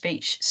in his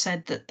speech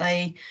said that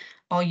they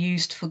are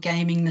used for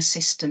gaming the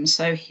system.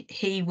 So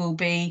he will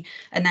be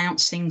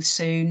announcing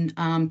soon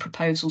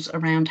proposals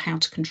around how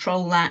to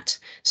control that.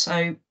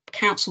 So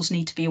councils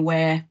need to be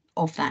aware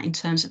of that in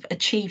terms of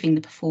achieving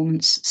the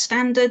performance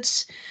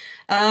standards.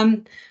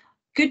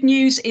 Good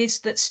news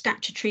is that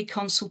statutory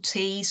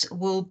consultees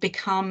will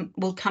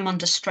come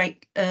under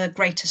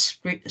greater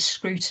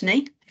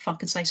scrutiny, if I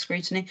can say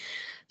scrutiny.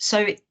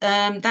 So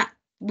that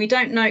we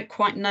don't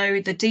quite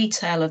know the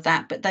detail of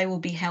that, but they will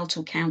be held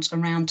to account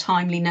around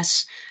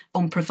timeliness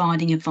on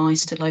providing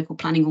advice to local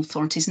planning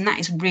authorities, and that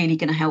is really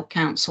going to help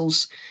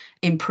councils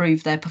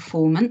improve their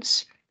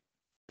performance.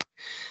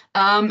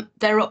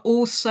 There are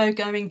also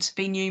going to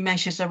be new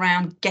measures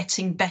around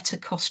getting better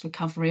cost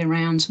recovery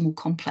around more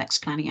complex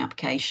planning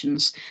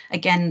applications.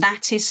 Again,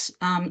 that is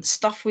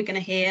stuff we're going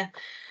to hear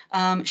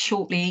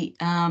shortly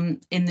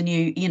in the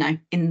new,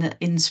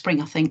 in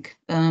spring, I think,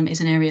 is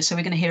an area. So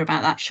we're going to hear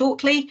about that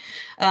shortly.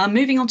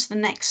 Moving on to the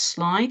next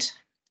slide.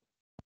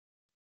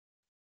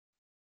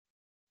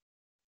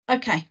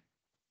 Okay,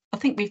 I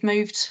think we've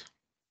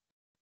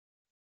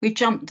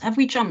jumped. Have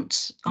we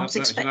jumped? I was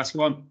expecting. That's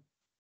one.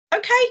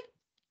 Okay,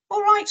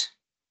 all right.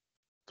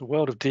 The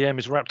world of DM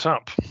is wrapped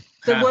up.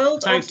 The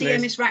world of DM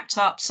Liz. is wrapped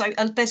up. So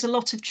there's a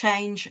lot of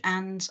change,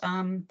 and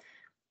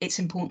it's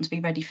important to be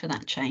ready for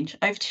that change.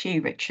 Over to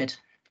you, Richard.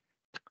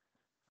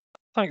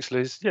 Thanks,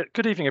 Liz. Yeah,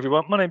 good evening,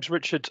 everyone. My name's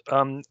Richard.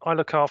 I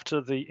look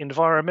after the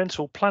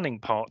environmental planning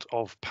part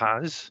of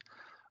PAS.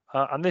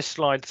 And this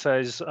slide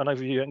says an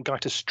overview and guide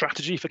to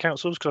strategy for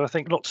councils, because I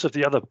think lots of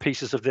the other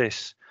pieces of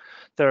this,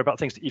 they're about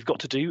things that you've got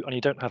to do and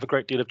you don't have a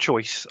great deal of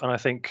choice. And I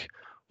think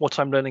what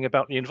I'm learning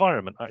about the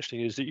environment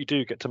actually is that you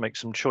do get to make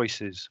some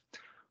choices.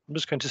 I'm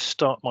just going to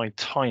start my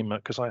timer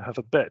because I have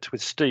a bet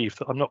with Steve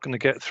that I'm not going to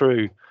get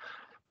through.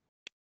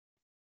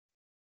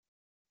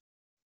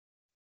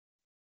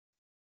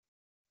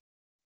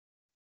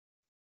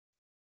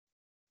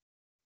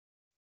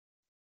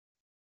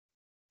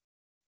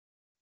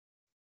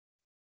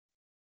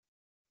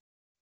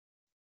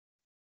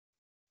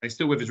 Are you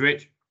still with us,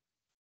 Rich?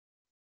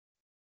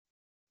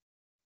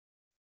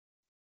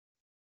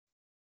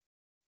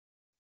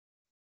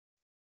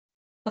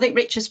 I think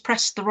Richard's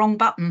pressed the wrong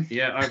button.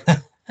 Yeah.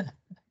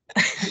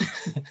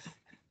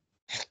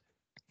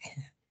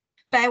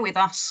 Bear with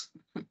us.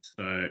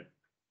 So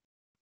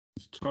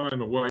It's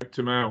time I wiped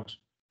him out.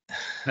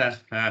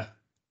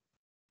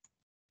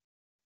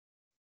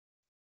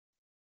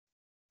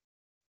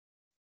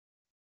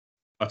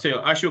 I'll tell you,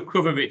 I shall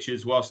cover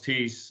Richard's whilst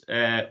he's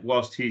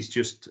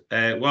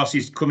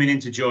coming in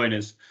to join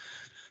us.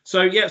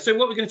 So yeah, so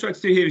what we're going to try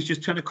to do here is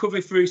just trying to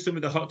cover through some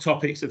of the hot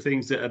topics of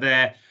things that are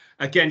there.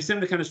 Again,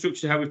 similar kind of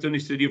structure to how we've done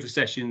this to the other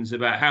sessions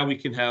about how we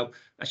can help.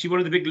 Actually, one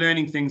of the big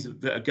learning things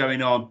that are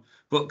going on,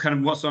 but kind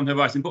of what's on the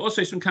horizon, but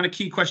also some kind of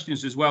key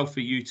questions as well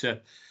for you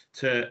to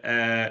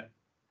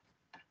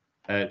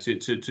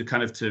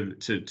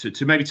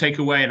maybe take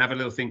away and have a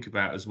little think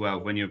about as well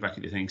when you're back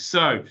at your things.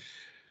 So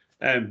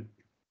there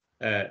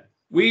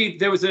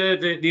was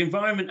the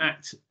Environment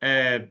Act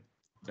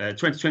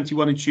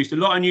 2021 introduced a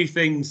lot of new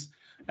things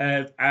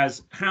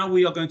as how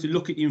we are going to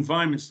look at the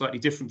environment slightly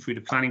different through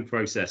the planning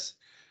process,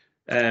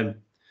 of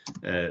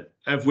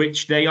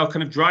which they are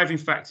kind of driving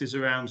factors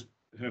around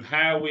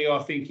how we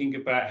are thinking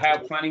about how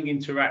planning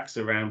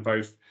interacts around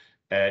both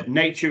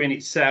nature in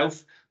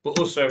itself, but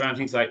also around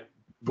things like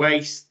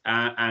waste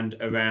and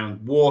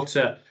around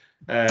water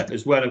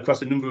as well,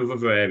 across a number of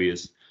other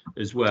areas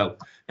as well.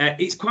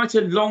 It's quite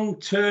a long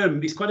term.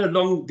 This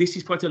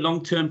is quite a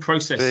long term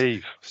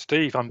process.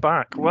 Steve, I'm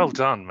back. Well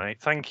done, mate.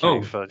 Thank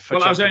you for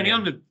well, I was only in.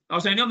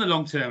 on the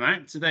long term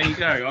act. So there you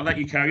go. I'll let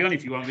you carry on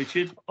if you want,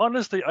 Richard.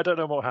 Honestly, I don't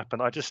know what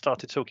happened. I just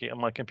started talking and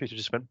my computer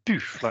just went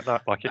poof like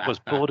that, like it was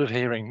bored of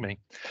hearing me.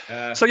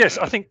 So yes,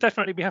 I think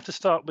definitely we have to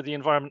start with the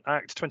Environment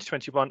Act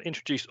 2021.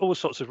 Introduced all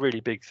sorts of really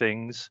big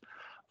things.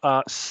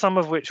 Some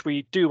of which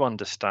we do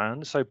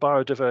understand. So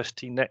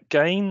biodiversity net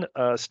gain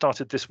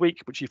started this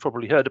week, which you've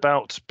probably heard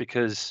about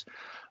because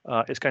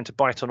it's going to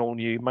bite on all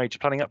new major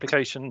planning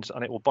applications,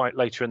 and it will bite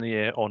later in the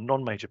year on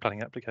non-major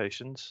planning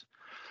applications.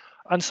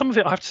 And some of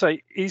it, I have to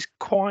say, is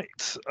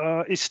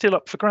still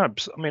up for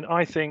grabs. I mean,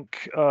 I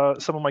think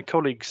some of my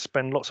colleagues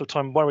spend lots of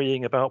time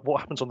worrying about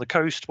what happens on the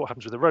coast, what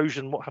happens with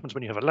erosion, what happens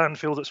when you have a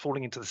landfill that's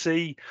falling into the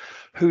sea,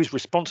 who's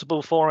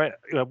responsible for it,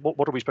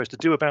 what are we supposed to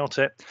do about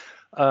it?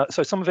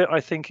 So some of it,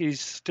 I think, is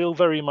still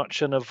very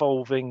much an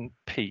evolving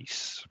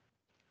piece.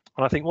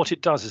 And I think what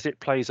it does is it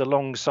plays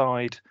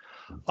alongside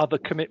other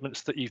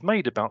commitments that you've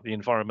made about the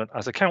environment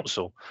as a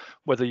council,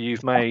 whether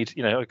you've made,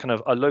 kind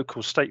of a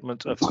local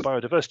statement of a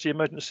biodiversity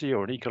emergency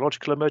or an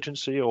ecological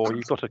emergency, or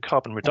you've got a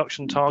carbon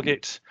reduction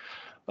target,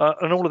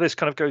 and all of this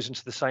kind of goes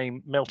into the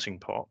same melting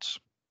pot.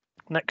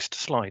 Next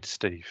slide,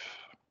 Steve.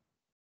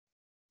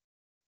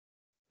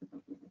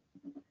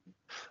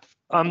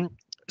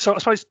 So I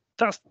suppose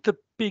that's the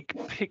big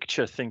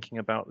picture thinking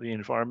about the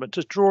environment.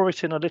 To draw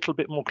it in a little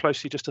bit more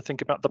closely, just to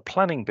think about the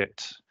planning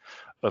bit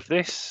of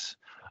this.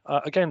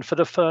 Again, for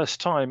the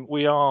first time,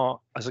 we are,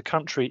 as a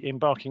country,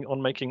 embarking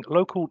on making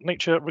local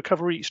nature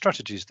recovery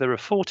strategies. There are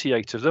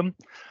 48 of them.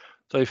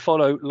 They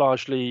follow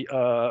largely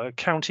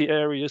county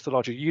areas, the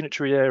larger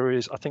unitary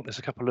areas. I think there's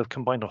a couple of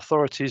combined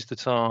authorities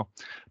that are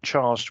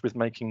charged with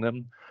making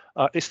them.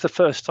 It's the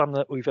first time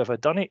that we've ever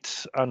done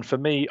it. And for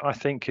me, I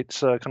think it's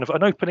kind of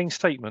an opening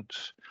statement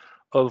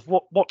of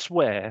what's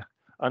where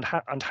and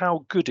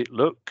how good it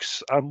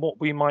looks and what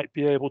we might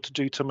be able to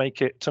do to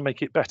make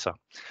it better.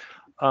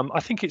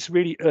 I think it's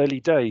really early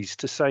days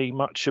to say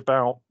much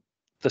about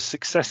the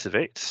success of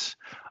it.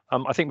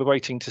 I think we're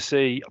waiting to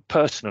see,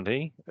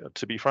 personally,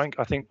 to be frank,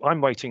 I think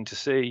I'm waiting to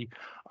see,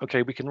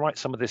 okay, we can write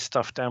some of this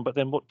stuff down, but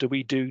then what do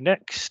we do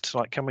next?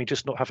 Like, can we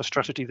just not have a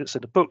strategy that's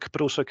in a book, but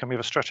also can we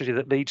have a strategy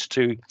that leads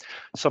to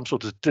some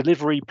sort of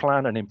delivery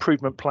plan, an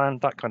improvement plan,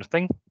 that kind of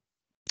thing?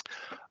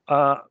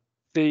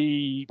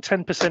 The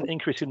 10%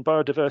 increase in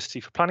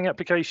biodiversity for planning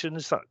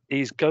applications, that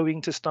is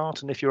going to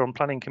start. And if you're on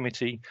planning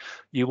committee,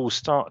 you will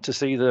start to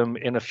see them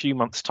in a few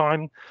months'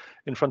 time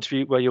in front of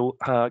you, where you'll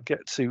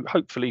get to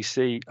hopefully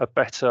see a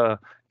better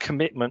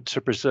commitment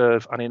to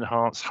preserve and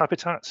enhance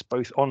habitats,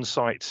 both on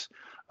site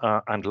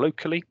and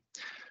locally.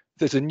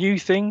 There's a new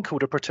thing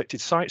called a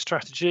protected site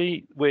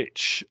strategy,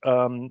 which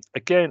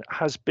again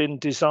has been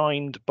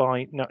designed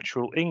by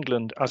Natural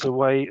England as a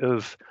way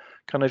of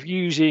kind of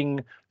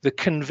using the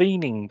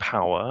convening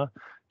power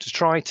to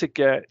try to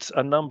get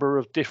a number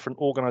of different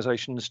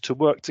organisations to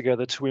work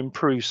together to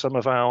improve some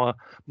of our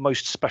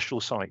most special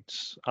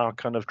sites, our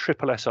kind of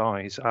triple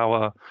SIs,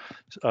 our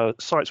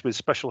sites with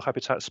special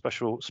habitats,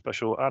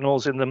 special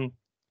animals in them,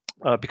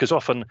 because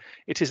often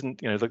it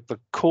isn't, the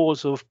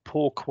cause of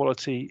poor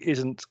quality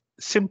isn't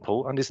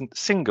simple and isn't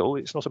single.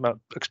 It's not about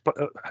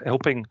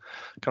helping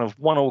kind of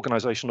one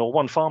organisation or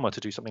one farmer to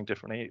do something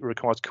differently. It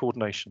requires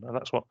coordination, and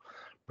that's what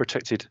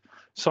protected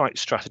site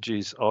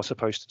strategies are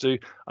supposed to do.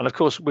 And of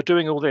course, we're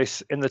doing all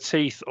this in the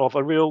teeth of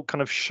a real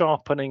kind of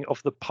sharpening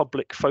of the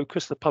public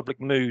focus, the public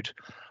mood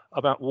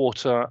about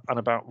water and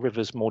about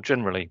rivers more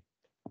generally,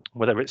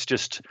 whether it's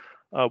just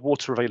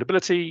water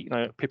availability.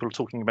 People are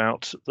talking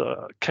about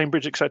the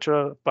Cambridge,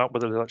 etc., about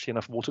whether there's actually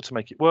enough water to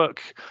make it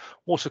work.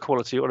 Water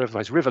quality, or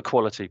otherwise river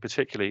quality,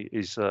 particularly,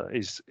 is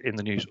in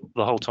the news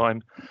the whole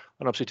time.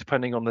 And obviously,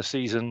 depending on the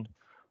season,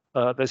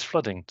 there's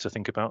flooding to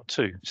think about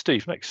too.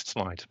 Steve, next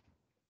slide.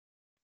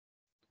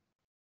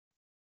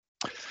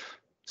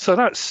 So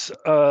that's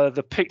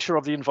the picture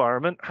of the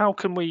environment. How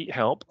can we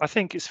help? I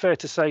think it's fair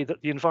to say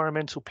that the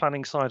environmental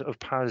planning side of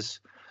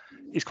PAS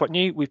is quite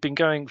new. We've been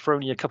going for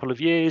only a couple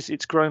of years.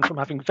 It's grown from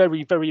having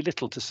very, very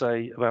little to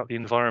say about the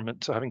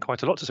environment to having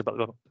quite a lot to say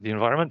about the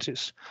environment.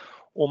 It's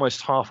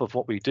almost half of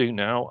what we do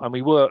now, and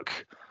we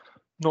work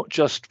not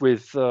just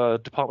with the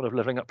Department of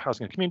Levelling Up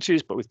Housing and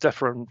Communities, but with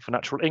DEFRA for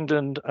Natural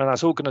England, and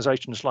as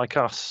organisations like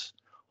us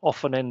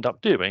often end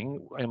up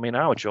doing. I mean,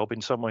 our job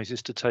in some ways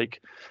is to take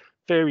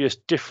various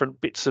different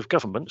bits of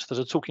government that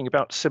are talking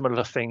about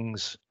similar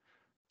things,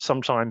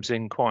 sometimes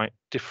in quite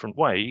different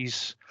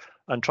ways,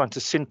 and trying to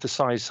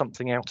synthesize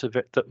something out of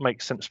it that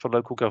makes sense for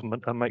local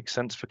government and makes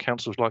sense for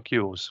councils like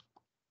yours.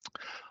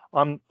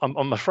 I'm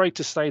afraid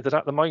to say that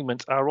at the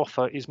moment our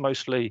offer is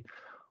mostly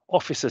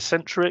officer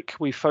centric.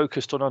 We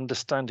focused on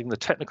understanding the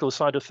technical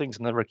side of things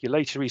and the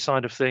regulatory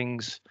side of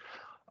things.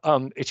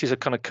 It is a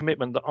kind of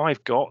commitment that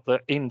I've got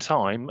that in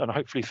time, and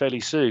hopefully fairly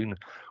soon,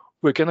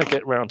 we're going to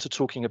get around to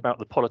talking about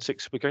the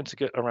politics. We're going to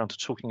get around to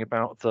talking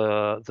about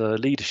the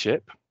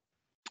leadership,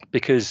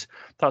 because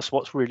that's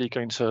what's really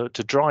going to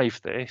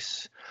drive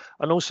this.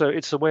 And also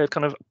it's a way of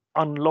kind of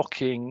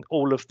unlocking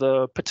all of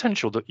the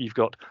potential that you've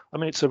got. I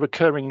mean, it's a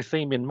recurring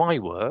theme in my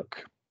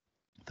work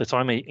that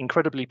I meet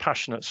incredibly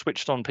passionate,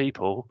 switched on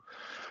people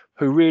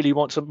who really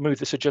want to move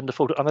this agenda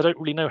forward, and they don't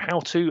really know how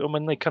to. And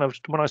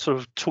when I sort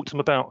of talk to them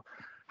about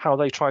how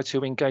they try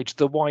to engage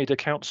the wider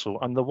council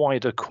and the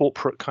wider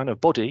corporate kind of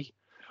body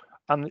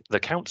and the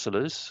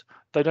councillors,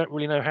 they don't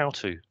really know how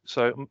to.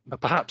 So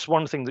perhaps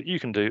one thing that you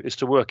can do is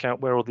to work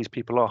out where all these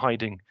people are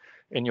hiding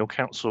in your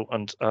council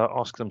and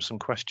ask them some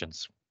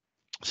questions.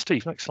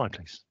 Steve, next slide,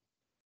 please.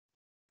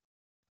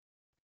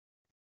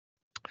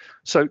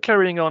 So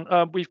carrying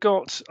on, we've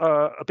got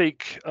a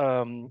big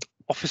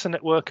officer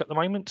network at the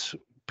moment,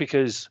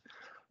 because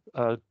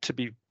to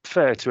be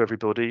fair to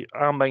everybody,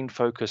 our main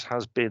focus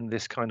has been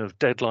this kind of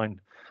deadline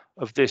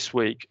of this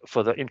week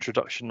for the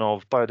introduction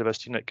of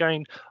biodiversity net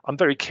gain. I'm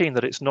very keen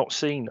that it's not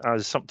seen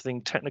as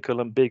something technical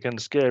and big and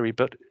scary,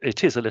 but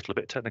it is a little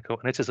bit technical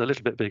and it is a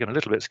little bit big and a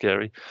little bit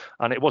scary,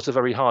 and it was a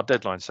very hard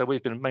deadline, so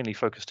we've been mainly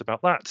focused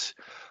about that.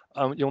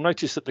 You'll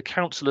notice that the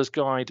councillor's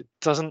guide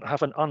doesn't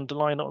have an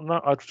underline on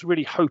that. I was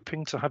really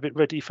hoping to have it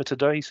ready for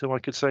today, so I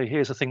could say,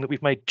 here's a thing that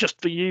we've made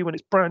just for you, and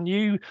it's brand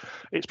new.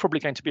 It's probably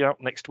going to be out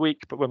next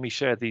week, but when we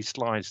share these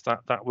slides,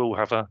 that will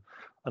have an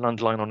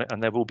underline on it,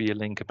 and there will be a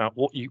link about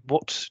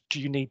what do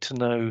you need to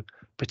know,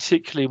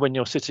 particularly when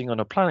you're sitting on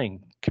a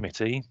planning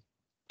committee,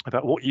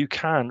 about what you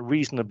can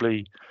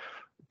reasonably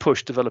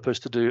push developers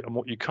to do and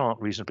what you can't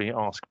reasonably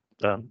ask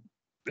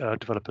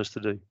developers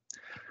to do.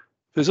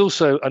 There's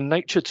also a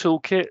nature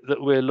toolkit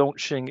that we're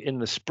launching in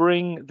the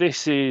spring.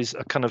 This is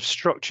a kind of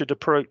structured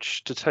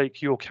approach to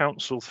take your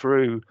council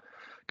through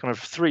kind of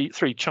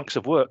three chunks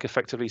of work,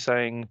 effectively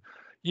saying,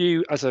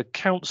 you as a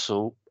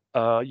council,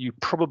 you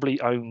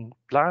probably own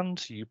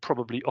land, you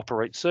probably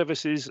operate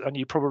services, and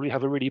you probably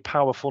have a really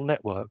powerful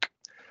network,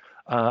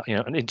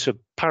 and into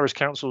parish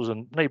councils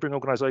and neighbouring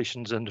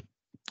organisations and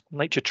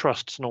nature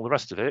trusts and all the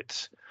rest of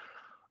it.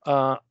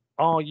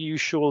 Are you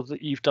sure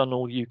that you've done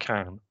all you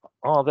can?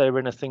 Are there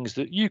any things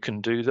that you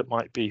can do that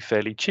might be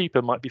fairly cheap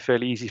and might be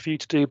fairly easy for you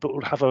to do, but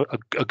will have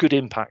a good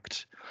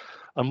impact?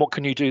 And what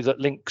can you do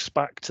that links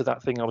back to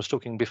that thing I was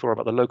talking before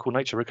about the local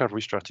nature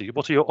recovery strategy?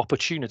 What are your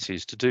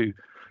opportunities to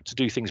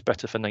do things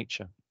better for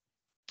nature?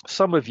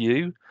 Some of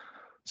you,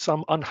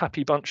 some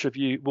unhappy bunch of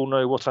you, will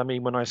know what I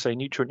mean when I say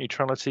nutrient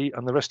neutrality,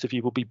 and the rest of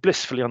you will be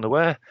blissfully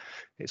unaware.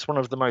 It's one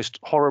of the most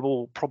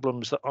horrible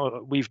problems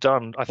that we've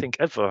done, I think,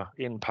 ever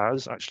in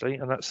PAS, actually,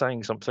 and that's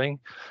saying something.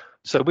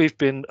 So we've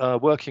been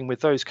working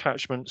with those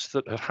catchments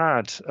that have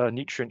had a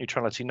nutrient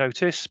neutrality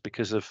notice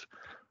because of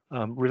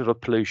river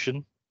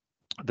pollution.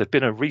 There's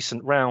been a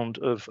recent round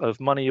of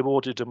money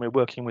awarded, and we're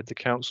working with the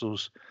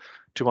councils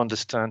to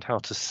understand how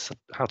to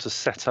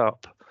set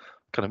up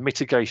kind of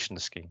mitigation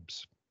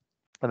schemes.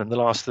 And then the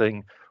last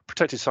thing,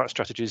 protected site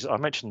strategies. I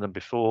mentioned them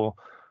before.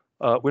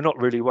 We're not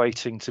really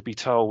waiting to be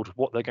told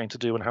what they're going to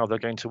do and how they're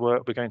going to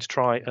work. We're going to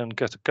try and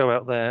go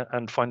out there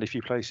and find a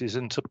few places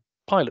and to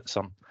pilot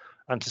some,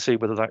 and to see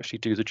whether they actually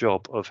do the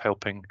job of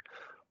helping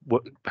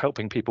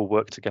people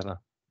work together.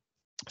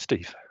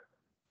 Steve.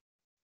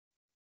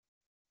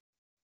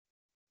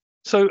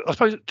 So I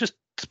suppose just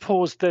to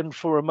pause then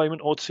for a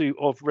moment or two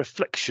of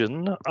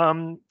reflection.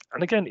 And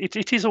again,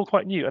 it is all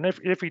quite new, and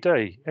every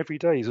day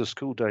is a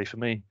school day for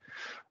me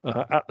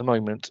at the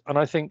moment. And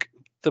I think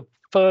the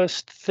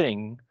first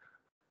thing,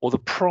 or the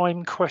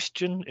prime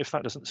question, if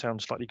that doesn't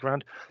sound slightly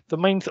grand, the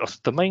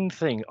main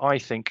thing I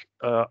think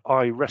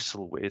I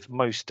wrestle with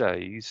most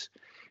days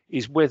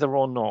is whether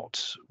or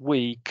not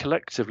we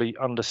collectively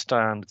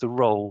understand the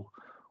role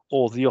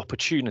or the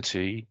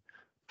opportunity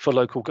for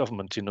local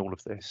government in all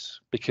of this.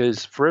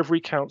 Because for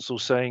every council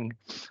saying,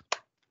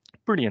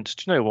 brilliant,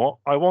 do you know what,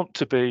 I want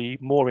to be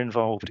more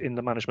involved in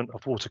the management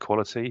of water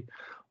quality,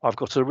 I've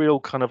got a real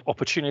kind of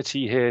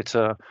opportunity here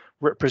to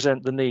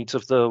represent the needs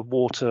of the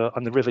water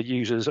and the river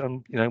users,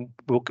 and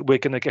we're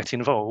going to get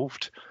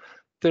involved.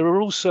 There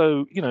are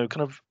also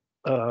kind of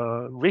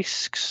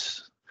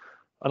risks,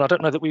 and I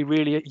don't know that we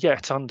really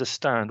yet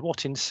understand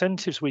what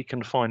incentives we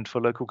can find for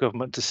local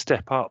government to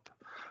step up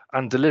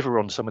and deliver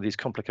on some of these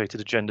complicated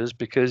agendas,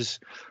 because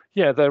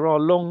yeah, there are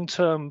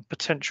long-term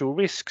potential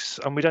risks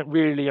and we don't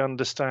really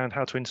understand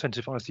how to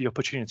incentivize the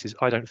opportunities,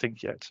 I don't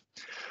think yet.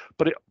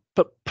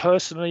 But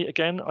personally,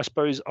 again, I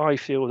suppose I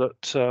feel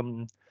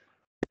that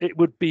it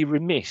would be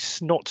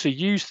remiss not to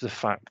use the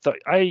fact that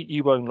A,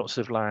 you own lots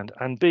of land,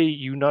 and B,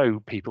 you know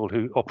people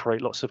who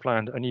operate lots of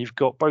land, and you've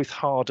got both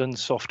hard and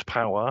soft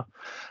power,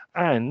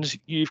 and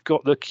you've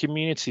got the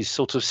communities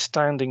sort of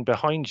standing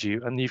behind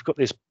you, and you've got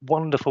this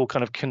wonderful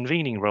kind of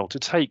convening role to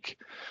take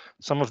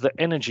some of the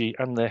energy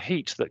and the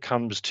heat that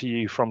comes to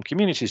you from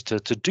communities to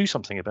do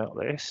something about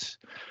this,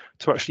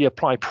 to actually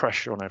apply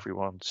pressure on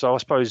everyone. So I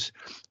suppose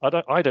I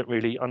don't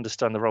really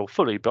understand the role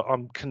fully, but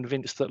I'm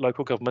convinced that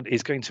local government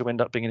is going to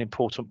end up being an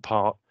important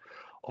part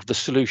of the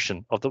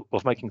solution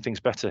of making things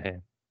better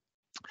here.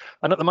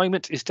 And at the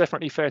moment, it's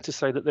definitely fair to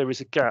say that there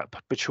is a gap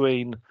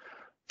between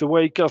the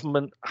way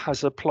government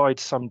has applied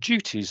some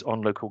duties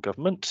on local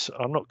government.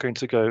 I'm not going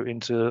to go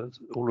into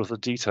all of the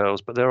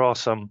details, but there are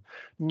some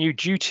new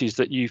duties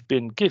that you've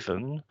been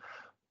given,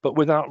 but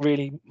without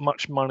really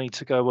much money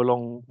to go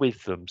along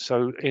with them.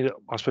 So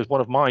I suppose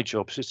one of my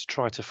jobs is to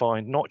try to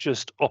find not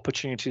just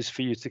opportunities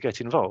for you to get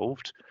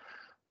involved,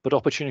 but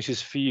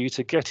opportunities for you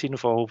to get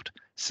involved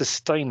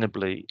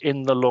sustainably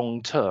in the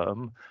long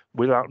term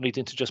without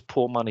needing to just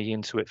pour money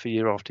into it for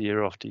year after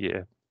year after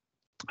year.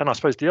 And I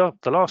suppose the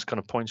last kind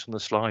of point on the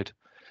slide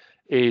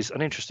is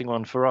an interesting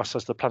one for us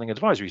as the Planning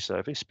Advisory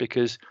Service,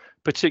 because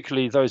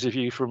particularly those of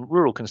you from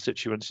rural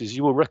constituencies,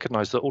 you will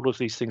recognise that all of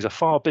these things are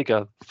far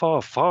bigger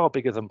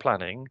than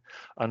planning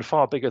and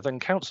far bigger than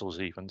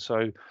councils even.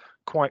 So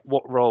quite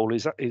what role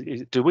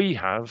do we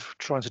have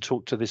trying to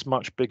talk to this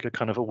much bigger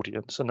kind of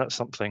audience? And that's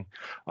something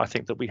I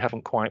think that we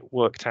haven't quite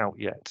worked out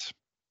yet.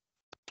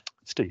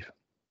 Steve.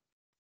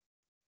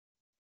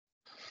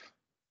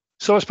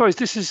 So I suppose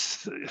this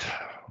is,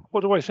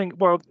 what do I think?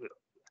 Well,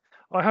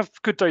 I have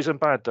good days and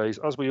bad days,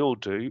 as we all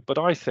do, but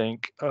I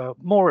think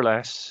more or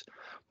less,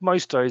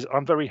 most days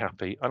I'm very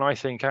happy. And I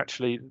think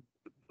actually,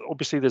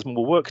 obviously there's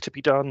more work to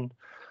be done.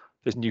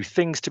 There's new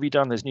things to be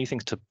done. There's new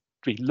things to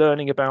be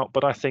learning about,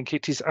 but I think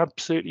it is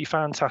absolutely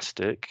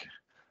fantastic.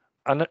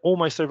 And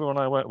almost everyone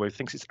I work with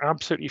thinks it's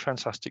absolutely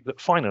fantastic that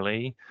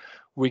finally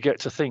we get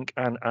to think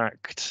and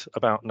act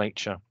about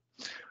nature,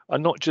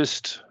 and not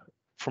just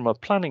from a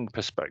planning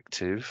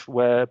perspective,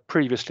 where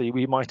previously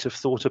we might have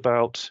thought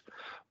about,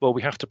 well,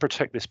 we have to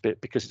protect this bit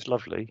because it's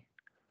lovely,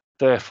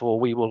 therefore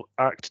we will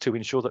act to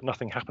ensure that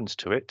nothing happens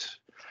to it.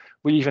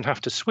 We even have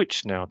to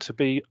switch now to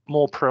be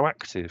more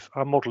proactive.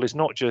 Our model is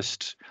not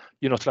just,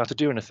 you're not allowed to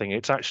do anything.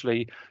 It's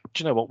actually,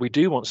 do you know what, we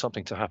do want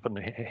something to happen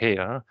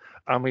here,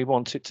 and we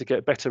want it to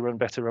get better and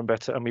better and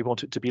better, and we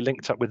want it to be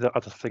linked up with the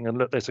other thing, and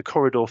look, there's a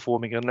corridor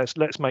forming, and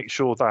let's make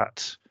sure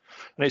that.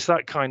 And it's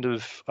that kind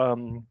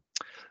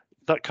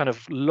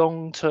of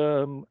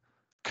long-term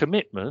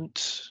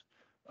commitment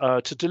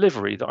to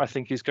delivery that I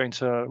think is going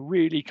to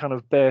really kind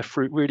of bear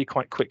fruit really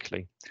quite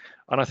quickly.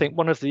 And I think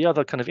one of the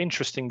other kind of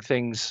interesting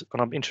things,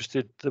 and I'm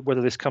interested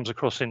whether this comes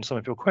across in some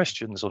of your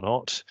questions or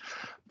not,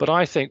 but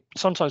I think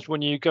sometimes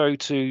when you go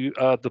to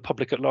the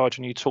public at large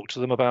and you talk to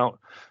them about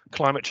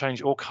climate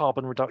change or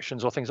carbon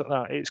reductions or things like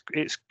that,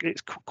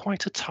 it's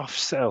quite a tough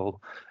sell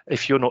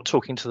if you're not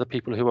talking to the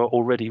people who are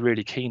already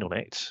really keen on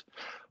it.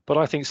 But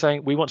I think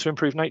saying we want to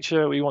improve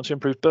nature, we want to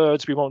improve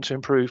birds, we want to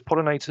improve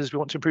pollinators, we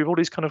want to improve all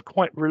these kind of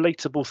quite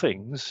relatable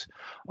things.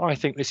 I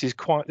think this is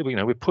quite,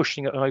 we're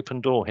pushing at an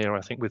open door here, I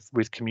think,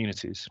 with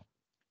communities.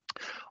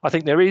 I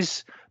think there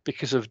is,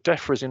 because of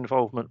DEFRA's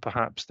involvement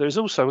perhaps, there's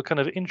also a kind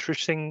of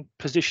interesting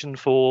position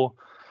for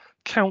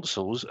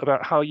councils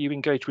about how you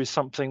engage with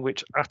something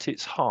which at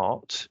its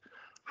heart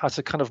has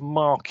a kind of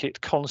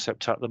market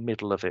concept at the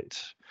middle of it.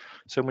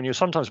 So when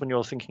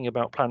you're thinking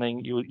about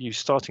planning, your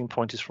starting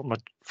point is from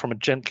a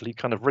gently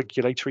kind of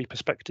regulatory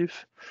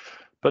perspective.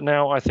 But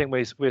now I think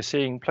we're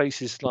seeing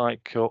places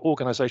like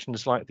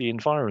organisations like the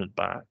Environment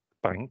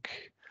Bank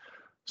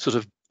sort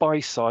of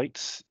buy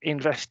sites,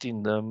 invest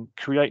in them,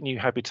 create new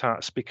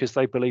habitats because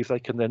they believe they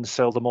can then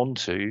sell them on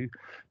to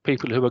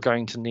people who are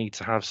going to need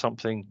to have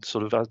something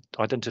sort of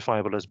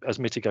identifiable as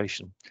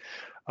mitigation.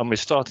 And we're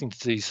starting to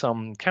see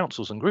some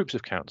councils and groups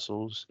of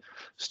councils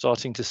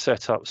starting to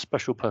set up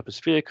special purpose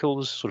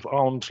vehicles, sort of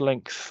arm's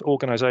length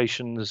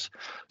organisations,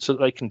 so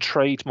that they can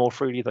trade more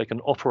freely, they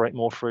can operate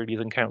more freely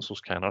than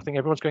councils can. I think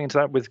everyone's going into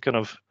that with kind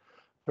of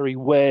very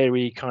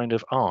wary kind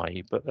of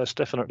eye, but that's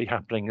definitely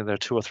happening, and there are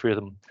 2 or 3 of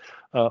them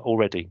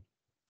already.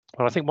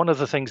 And I think one of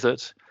the things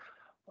that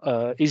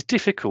is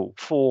difficult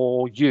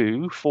for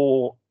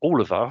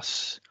all of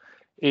us,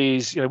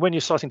 is when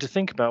you're starting to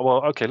think about,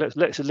 well, okay,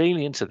 let's lean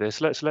into this,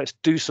 let's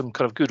do some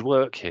kind of good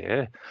work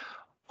here.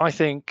 I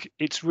think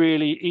it's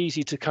really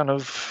easy to kind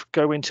of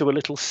go into a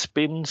little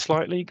spin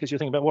slightly, because you're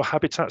thinking about, well,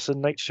 habitats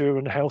and nature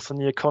and health and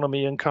the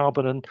economy and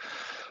carbon and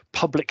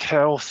public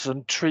health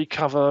and tree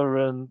cover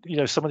and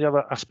some of the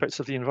other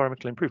aspects of the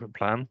environmental improvement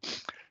plan.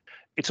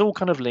 It's all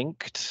kind of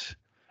linked.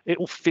 It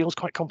all feels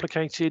quite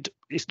complicated.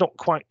 It's not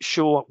quite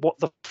sure what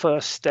the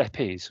first step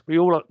is.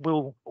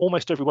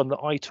 Almost everyone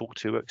that I talk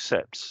to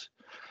accepts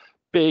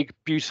big,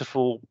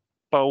 beautiful,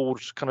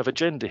 bold kind of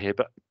agenda here,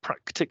 but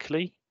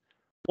practically,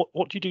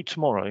 what do you do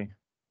tomorrow?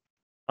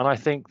 And I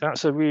think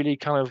that's a really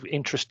kind of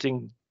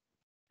interesting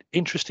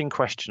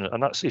question,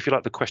 and that's, if you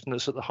like, the question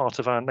that's at the heart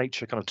of our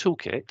nature kind of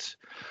toolkit,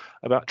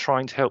 about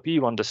trying to help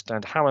you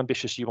understand how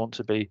ambitious you want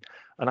to be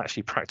and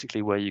actually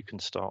practically where you can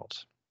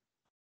start.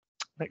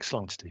 Next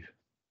slide, Steve.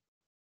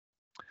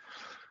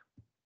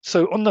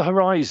 So on the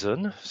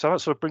horizon, so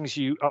that sort of brings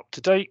you up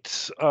to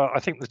date. I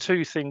think the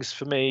two things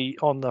for me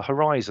on the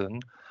horizon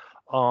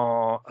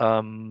are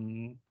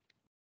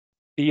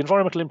the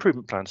environmental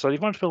improvement plan. So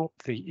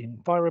the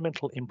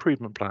environmental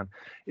improvement plan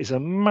is a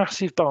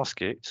massive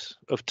basket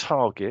of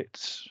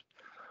targets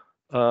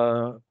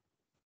that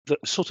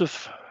sort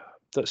of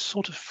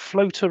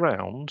float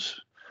around,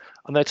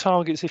 and they're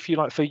targets, if you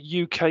like, for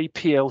UK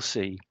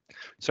PLC.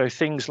 So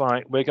things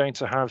like, we're going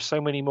to have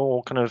so many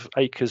more kind of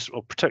acres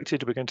or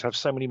protected, we're going to have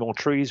so many more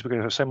trees, we're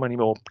going to have so many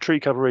more tree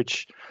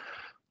coverage,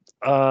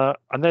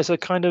 and there's a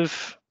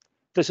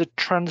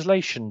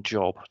translation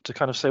job to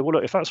kind of say, well,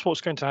 look, if that's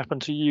what's going to happen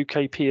to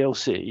UK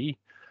PLC,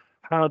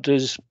 how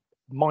does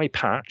my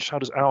patch, how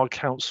does our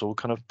council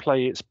kind of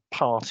play its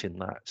part in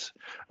that?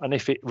 And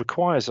if it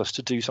requires us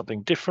to do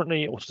something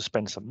differently, or to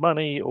spend some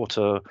money, or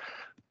to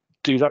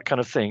do that kind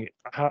of thing,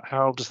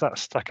 how does that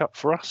stack up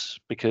for us?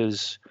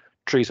 Because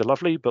trees are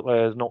lovely, but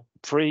they're not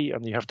free,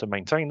 and you have to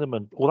maintain them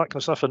and all that kind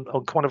of stuff. And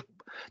kind of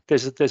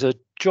there's a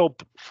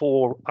job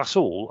for us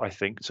all, I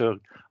think, to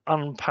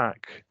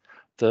unpack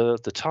the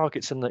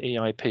targets in the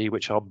EIP,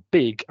 which are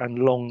big and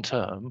long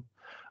term,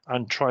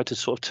 and try to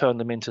sort of turn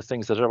them into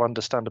things that are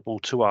understandable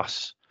to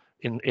us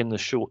in the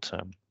short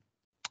term.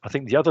 I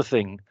think the other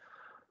thing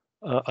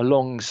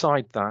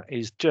alongside that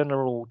is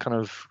general kind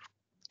of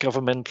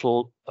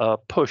governmental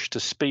push to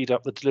speed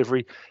up the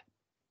delivery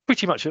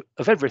pretty much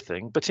of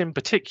everything, but in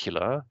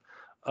particular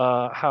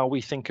how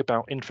we think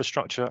about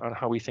infrastructure, and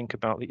how we think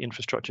about the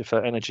infrastructure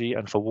for energy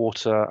and for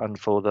water and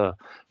for the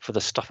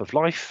stuff of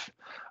life,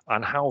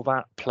 and how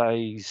that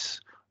plays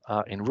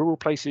in rural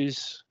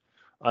places,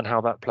 and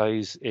how that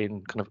plays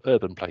in kind of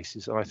urban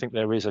places. And I think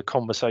there is a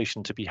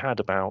conversation to be had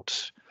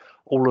about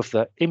all of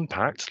the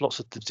impact, lots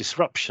of the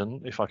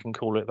disruption, if I can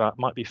call it that,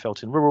 might be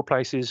felt in rural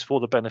places for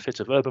the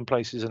benefit of urban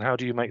places, and how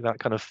do you make that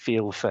kind of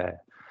feel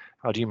fair?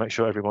 How do you make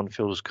sure everyone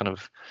feels kind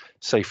of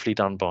safely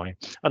done by?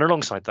 And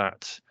alongside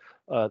that,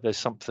 there's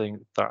something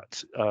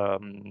that,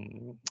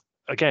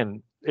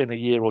 again, in a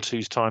year or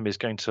two's time is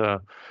going to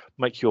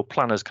make your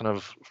planners kind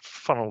of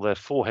funnel their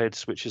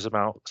foreheads, which is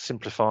about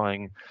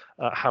simplifying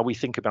how we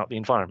think about the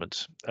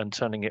environment, and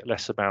turning it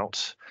less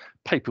about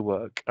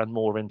paperwork and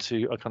more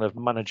into a kind of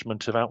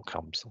management of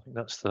outcomes. I think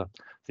that's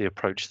the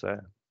approach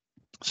there.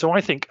 So I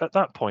think at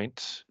that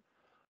point,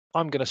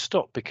 I'm going to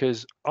stop,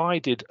 because I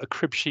did a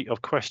crib sheet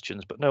of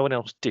questions, but no one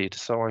else did.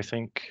 So I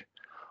think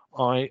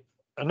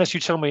unless you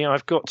tell me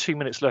I've got 2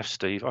 minutes left,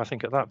 Steve, I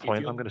think at that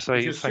point I'm going to say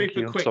if you're thank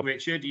you. super quick,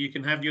 Richard, you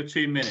can have your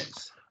 2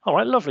 minutes. All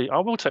right, lovely. I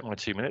will take my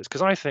 2 minutes,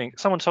 because I think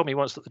someone told me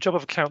once that the job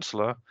of a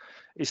councillor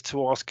is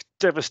to ask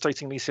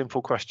devastatingly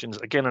simple questions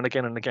again and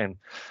again and again.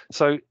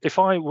 So if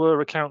I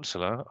were a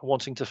councillor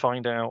wanting to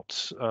find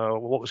out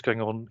what was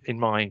going on in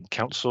my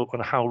council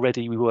and how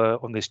ready we were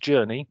on this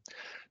journey,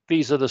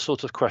 these are the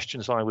sort of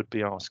questions I would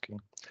be asking.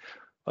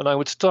 And I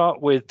would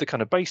start with the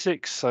kind of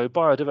basics. So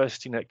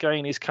biodiversity net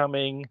gain is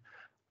coming.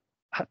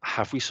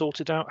 Have we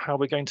sorted out how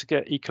we're going to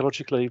get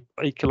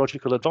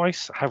ecological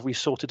advice? Have we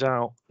sorted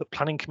out the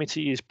planning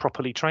committee is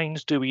properly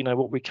trained? Do we know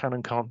what we can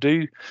and can't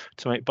do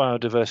to make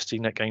biodiversity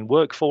net gain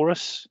work for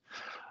us?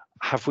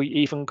 Have we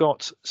even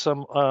got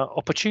some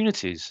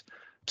opportunities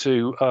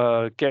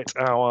to get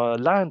our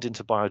land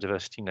into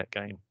biodiversity net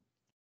gain?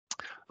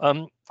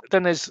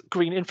 Then there's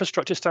green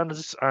infrastructure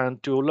standards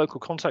and dual local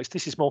contacts.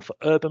 This is more for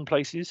urban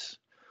places.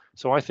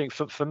 So I think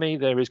for me,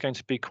 there is going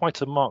to be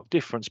quite a marked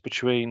difference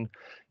between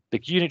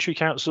big unitary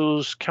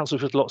councils,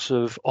 councils with lots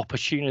of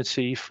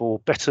opportunity for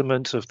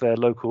betterment of their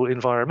local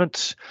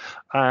environment,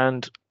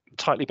 and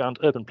tightly bound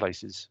urban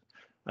places.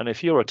 And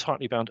if you're a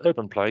tightly bound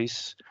urban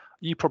place,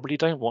 you probably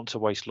don't want to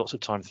waste lots of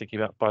time thinking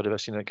about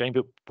biodiversity net gain,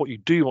 but what you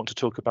do want to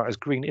talk about is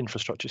green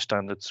infrastructure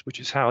standards,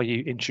 which is how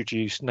you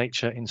introduce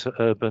nature into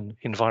urban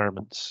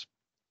environments.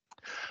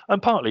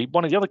 And partly,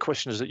 one of the other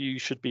questions that you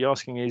should be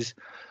asking is,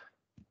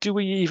 do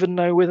we even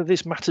know whether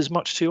this matters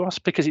much to us?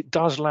 Because it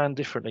does land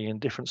differently in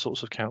different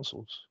sorts of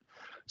councils.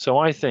 So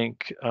I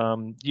think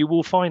you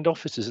will find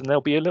officers, and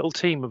there'll be a little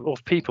team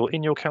of people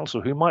in your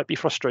council who might be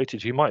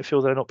frustrated, who might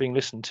feel they're not being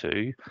listened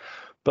to,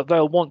 but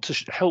they'll want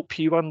to help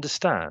you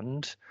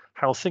understand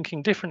how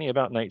thinking differently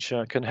about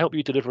nature can help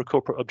you deliver a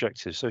corporate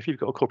objective. So if you've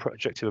got a corporate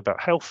objective about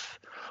health,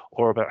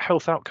 or about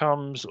health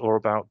outcomes, or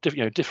about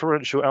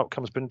differential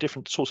outcomes in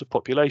different sorts of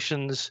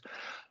populations,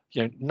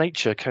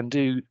 nature can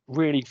do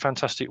really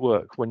fantastic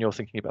work when you're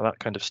thinking about that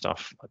kind of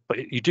stuff. But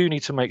you do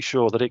need to make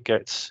sure that it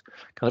gets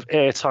kind of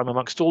airtime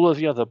amongst all of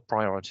the other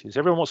priorities.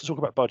 Everyone wants to talk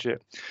about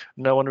budget.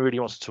 No one really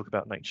wants to talk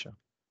about nature.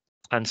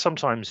 And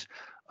sometimes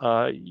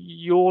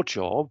your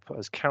job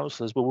as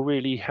councillors will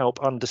really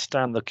help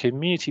understand the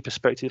community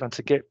perspective and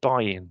to get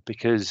buy-in,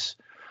 because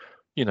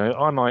You know,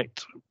 I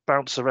might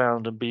bounce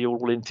around and be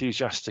all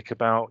enthusiastic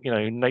about, you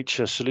know,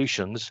 nature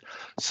solutions.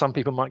 Some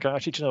people might go,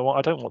 actually, do you know what?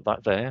 I don't want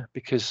that there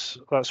because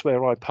that's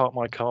where I park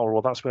my car,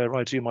 or that's where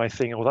I do my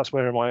thing, or that's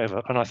where am I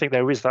ever. And I think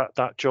there is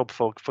that job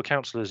for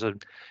councillors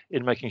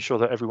in making sure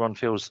that everyone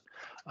feels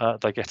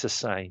they get a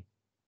say.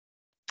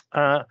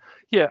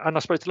 Yeah, and I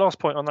suppose the last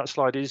point on that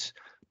slide is,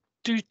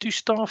 do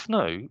staff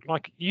know?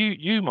 Like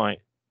you might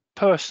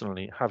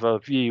personally have a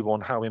view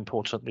on how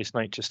important this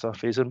nature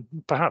stuff is, and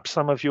perhaps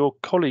some of your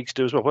colleagues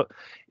do as well, but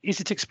is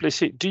it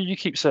explicit? Do you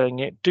keep saying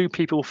it? Do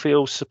people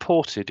feel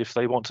supported if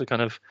they want to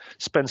kind of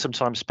spend some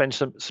time, spend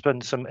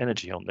some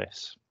energy on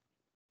this?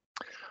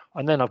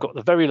 And then I've got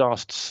the very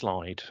last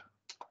slide.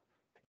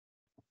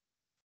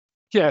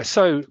 Yeah,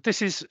 so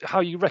this is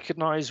how you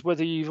recognise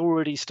whether you've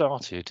already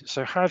started.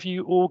 So have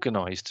you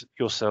organised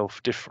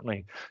yourself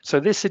differently? So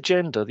this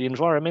agenda, the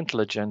environmental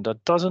agenda,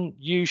 doesn't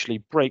usually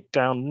break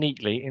down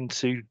neatly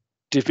into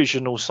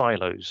divisional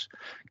silos.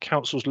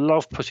 Councils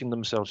love putting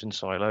themselves in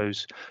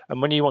silos,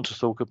 and when you want to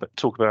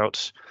talk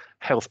about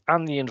health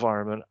and the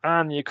environment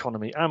and the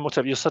economy and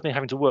whatever, you're suddenly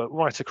having to work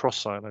right across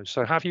silos.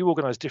 So have you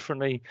organised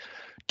differently?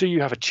 Do you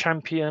have a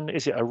champion?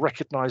 Is it a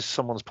recognise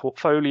someone's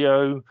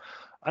portfolio?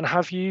 And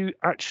have you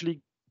actually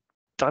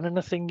done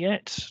anything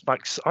yet?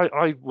 Like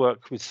I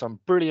work with some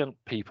brilliant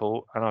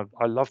people and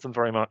I love them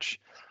very much.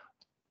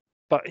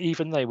 But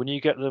even they, when you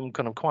get them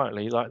kind of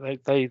quietly,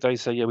 like they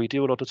say, yeah, we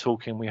do a lot of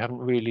talking, we haven't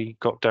really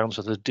got down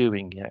to the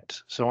doing yet.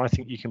 So I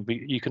think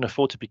you can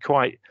afford to be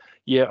quite,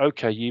 yeah,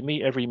 okay, you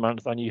meet every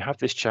month and you have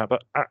this chat,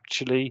 but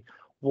actually,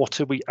 what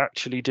are we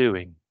actually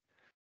doing?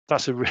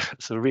 That's a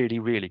really,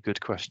 really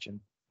good question.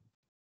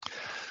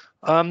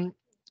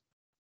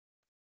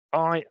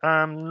 I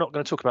am not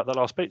going to talk about the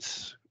last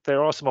bits.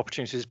 There are some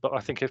opportunities, but I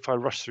think if I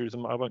rush through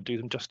them, I won't do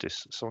them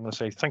justice. So I'm going to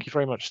say thank you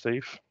very much,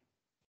 Steve.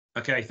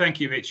 Okay, thank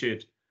you,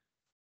 Richard.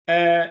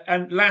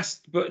 And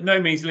last but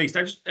no means least,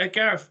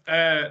 Gareth,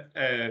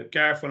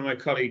 one of my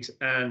colleagues,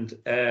 and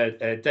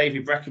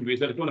David Brackenbury,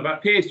 who's one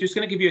about peers, just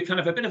going to give you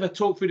a bit of a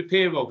talk through the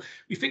peer role.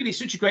 We figured it's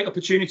such a great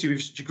opportunity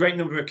with such a great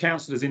number of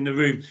councillors in the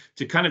room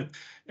to kind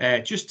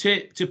of just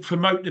to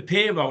promote the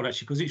peer role,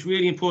 actually, because it's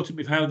really important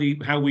with how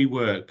we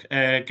work.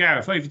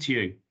 Gareth, over to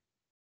you.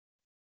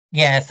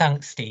 Yeah,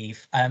 thanks,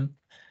 Steve.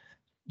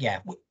 Yeah,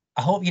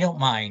 I hope you don't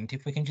mind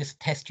if we can just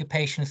test your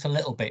patience a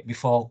little bit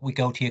before we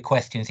go to your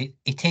questions.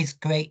 It is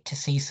great to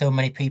see so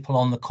many people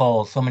on the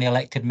call, so many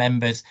elected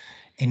members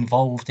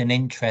involved and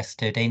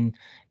interested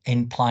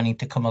in planning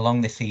to come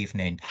along this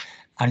evening.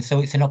 And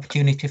so it's an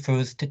opportunity for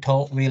us to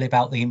talk really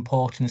about the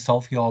importance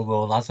of your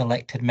role as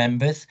elected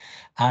members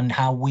and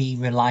how we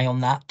rely on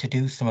that to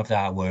do some of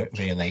our work,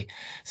 really.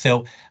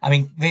 So, I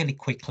mean, really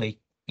quickly,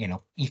 you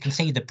know, you can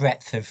see the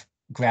breadth of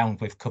ground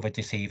we've covered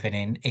this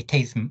evening. It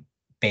is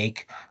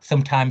big.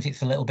 Sometimes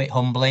it's a little bit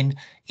humbling.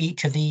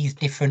 Each of these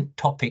different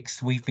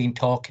topics we've been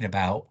talking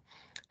about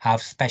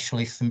have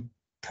specialists and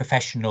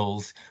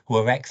professionals who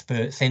are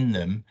experts in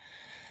them,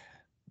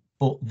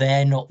 but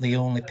they're not the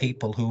only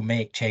people who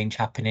make change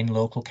happen in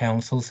local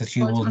councils, as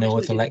you will know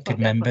as elected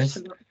members.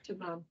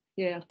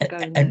 Yeah.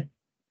 And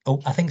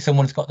oh, I think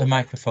someone's got the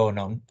microphone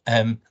on.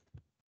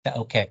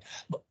 Okay,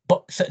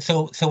 but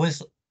so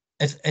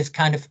as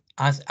kind of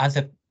as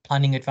a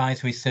planning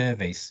advisory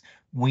service,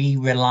 we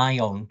rely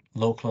on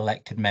local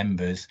elected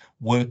members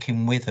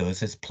working with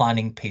us as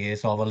planning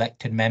peers or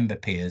elected member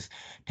peers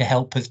to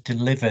help us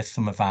deliver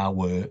some of our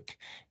work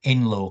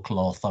in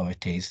local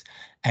authorities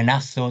and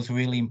ask those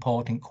really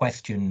important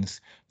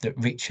questions that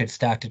Richard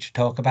started to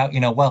talk about. You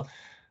know, well,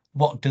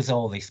 what does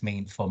all this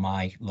mean for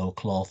my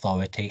local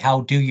authority?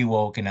 How do you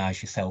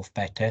organise yourself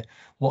better?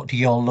 What do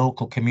your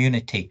local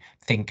community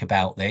think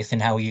about this,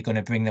 and how are you going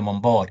to bring them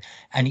on board?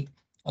 And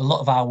a lot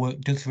of our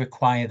work does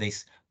require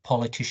this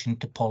politician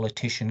to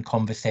politician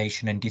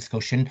conversation and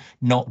discussion,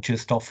 not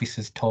just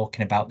officers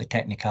talking about the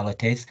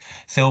technicalities.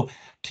 So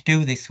to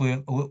do this,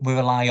 we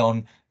rely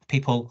on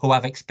people who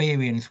have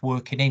experience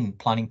working in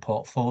planning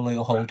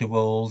portfolio holder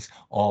roles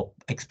or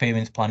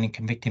experienced planning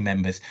committee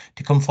members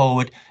to come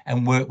forward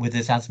and work with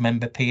us as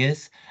member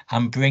peers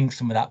and bring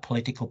some of that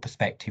political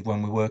perspective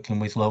when we're working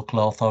with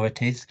local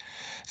authorities.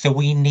 So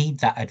we need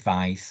that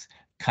advice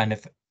kind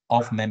of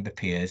member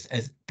peers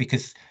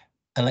because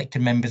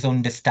elected members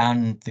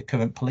understand the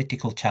current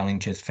political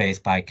challenges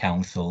faced by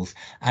councils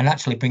and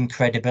actually bring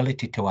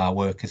credibility to our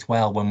work as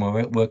well when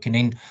we're working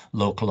in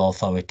local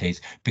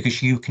authorities,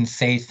 because you can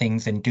say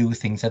things and do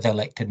things as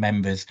elected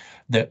members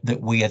that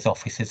we as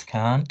officers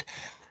can't.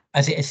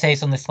 As it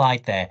says on the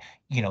slide there,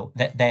 you know,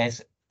 that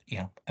there's, you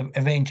know,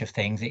 a range of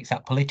things. It's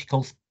that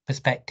political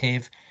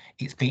perspective.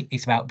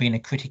 It's about being a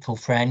critical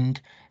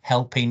friend,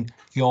 helping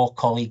your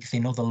colleagues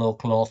in other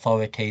local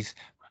authorities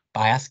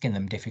by asking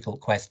them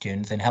difficult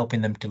questions and helping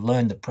them to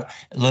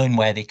learn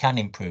where they can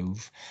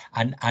improve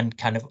and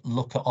kind of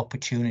look at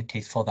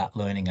opportunities for that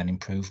learning and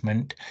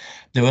improvement.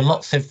 There are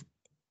lots of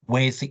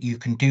ways that you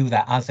can do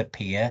that as a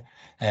peer.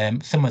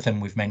 Some of them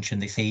we've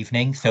mentioned this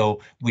evening.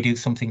 So we do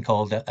something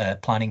called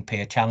planning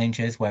peer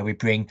challenges, where we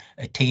bring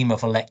a team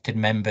of elected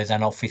members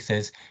and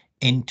officers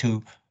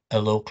into a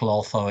local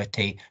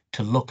authority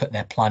to look at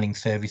their planning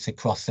service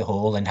across the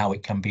whole and how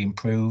it can be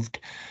improved.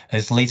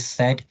 As Liz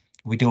said,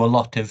 we do a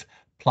lot of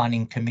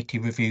planning committee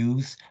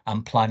reviews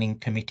and planning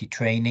committee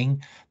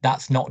training.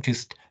 That's not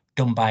just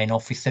done by an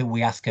officer.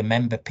 We ask a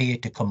member peer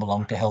to come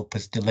along to help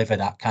us deliver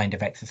that kind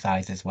of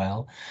exercise as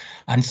well.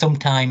 And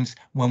sometimes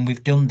when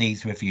we've done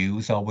these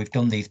reviews or we've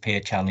done these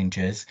peer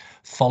challenges,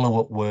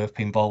 follow-up work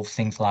involves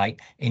things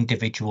like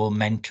individual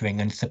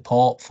mentoring and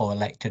support for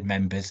elected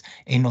members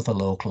in other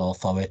local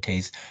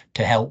authorities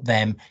to help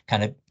them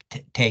kind of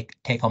take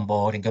on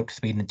board and go up to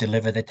speed and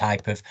deliver the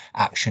type of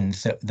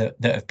actions that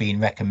have been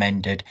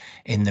recommended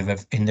in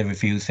the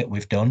reviews that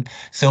we've done.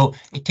 So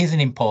it is an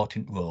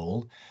important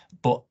role,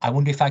 but I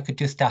wonder if I could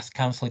just ask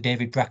Councillor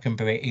David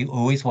Brackenbury,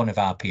 who is one of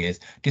our peers,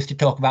 just to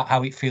talk about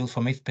how it feels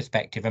from his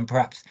perspective, and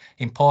perhaps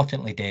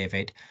importantly,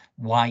 David,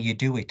 why you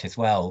do it as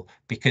well,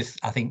 because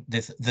I think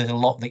there's a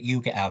lot that you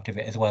get out of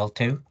it as well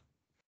too.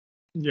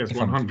 Yes,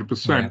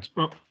 100%.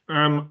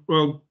 Yeah.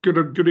 Well,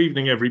 good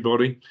evening,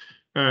 everybody.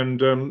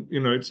 And you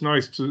know, it's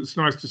nice to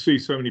see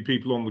so many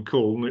people on the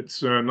call, and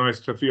it's nice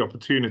to have the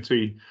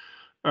opportunity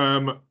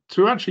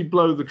to actually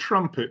blow the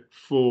trumpet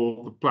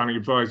for the Planning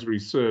Advisory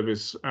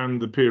Service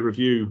and the peer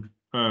review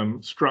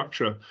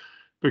structure,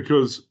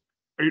 because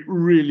it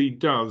really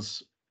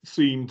does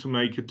seem to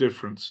make a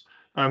difference.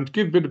 To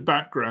give a bit of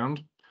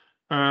background,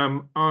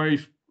 I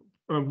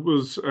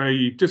was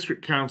a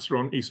district councillor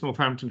on East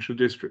Northamptonshire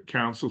District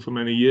Council for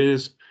many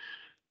years.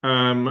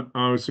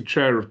 I was the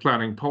chair of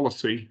planning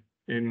policy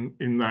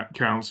in that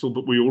council,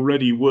 but we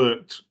already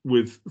worked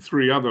with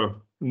 3 other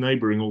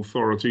neighbouring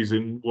authorities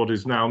in what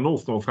is now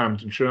North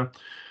Northamptonshire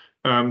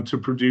to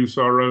produce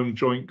our own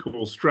joint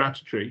core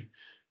strategy,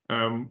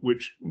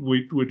 which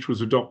was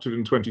adopted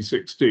in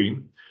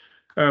 2016.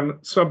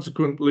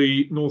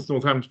 Subsequently, North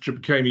Northamptonshire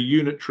became a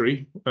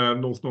unitary.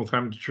 North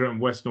Northamptonshire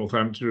and West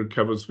Northamptonshire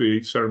covers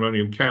the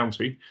ceremonial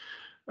county.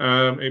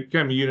 It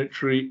became a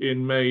unitary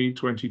in May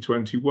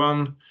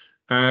 2021,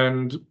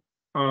 and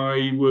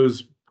I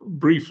was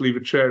briefly the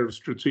chair of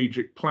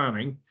strategic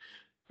planning.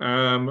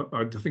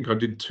 I think I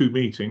did 2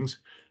 meetings,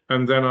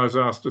 and then I was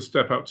asked to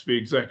step up to the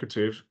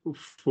executive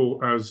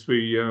as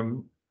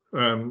the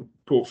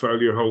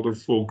portfolio holder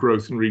for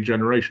growth and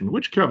regeneration,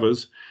 which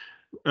covers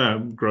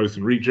growth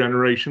and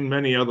regeneration,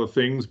 many other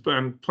things,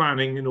 and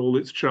planning in all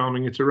its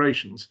charming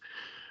iterations.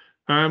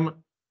 It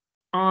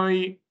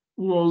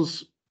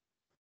was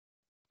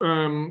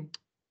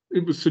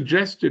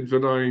suggested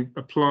that I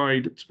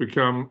applied to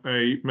become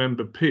a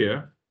member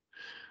peer.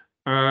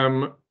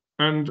 And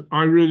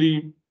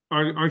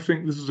I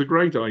think this is a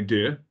great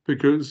idea,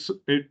 because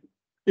it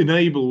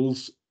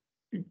enables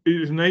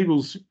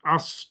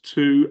us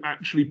to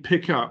actually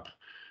pick up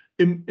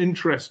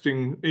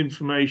interesting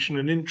information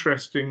and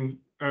interesting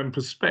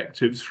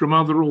perspectives from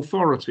other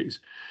authorities.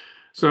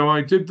 So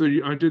I did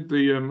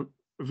the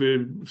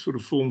sort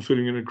of form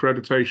filling and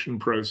accreditation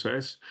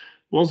process,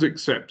 was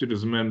accepted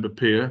as a member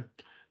peer,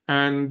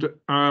 and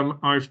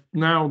I've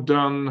now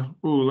done,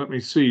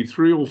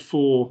 3 or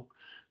 4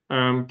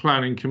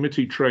 planning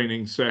committee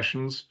training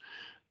sessions,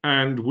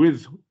 and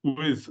with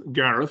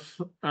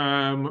Gareth,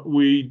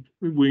 we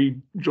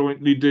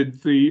jointly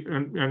did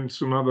and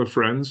some other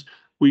friends,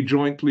 we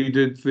jointly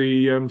did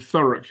the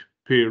Thurrock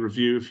peer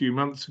review a few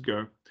months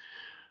ago.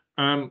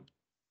 I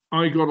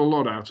got a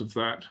lot out of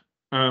that.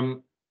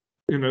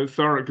 You know,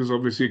 Thurrock is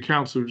obviously a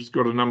council which has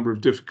got a number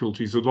of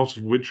difficulties, a lot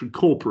of which are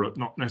corporate,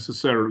 not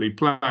necessarily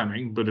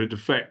planning, but it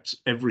affects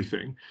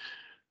everything.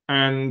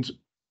 And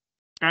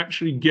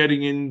actually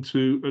getting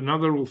into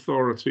another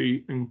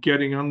authority and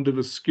getting under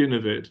the skin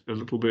of it a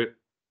little bit,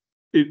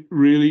 it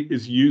really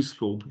is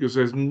useful, because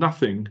there's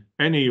nothing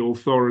any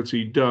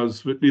authority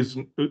does that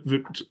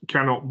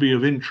cannot be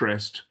of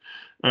interest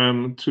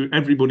to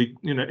everybody.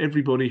 You know,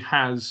 everybody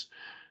has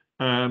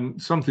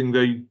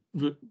something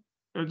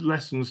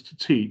lessons to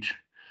teach,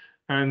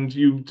 and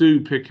you do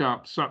pick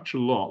up such a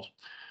lot.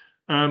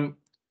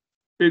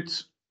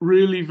 It's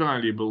really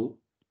valuable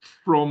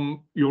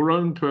from your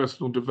own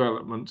personal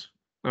development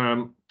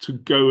to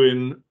go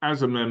in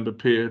as a member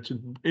peer, to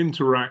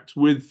interact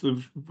with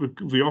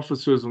the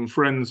officers and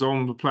friends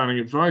on the Planning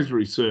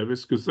Advisory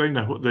Service, because they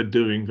know what they're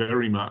doing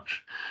very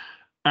much,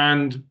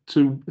 and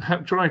to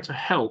try to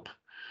help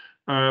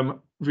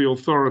the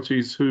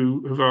authorities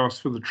who have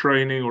asked for the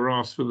training or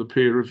asked for the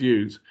peer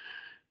reviews.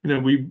 You know,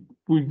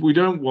 we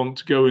don't want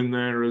to go in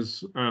there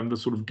as the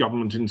sort of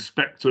government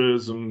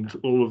inspectors and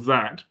all of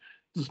that.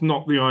 It's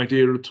not the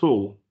idea at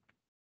all.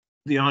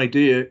 The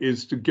idea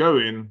is to go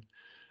in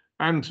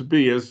and to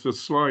be, as the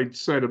slide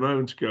said a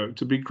moment ago,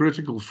 to be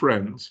critical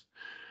friends,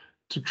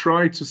 to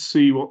try to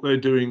see what they're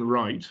doing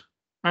right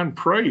and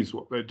praise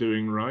what they're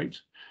doing right,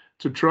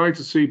 to try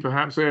to see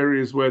perhaps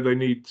areas where they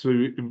need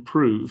to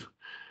improve,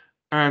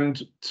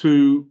 and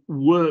to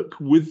work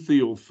with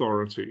the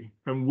authority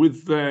and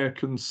with their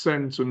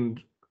consent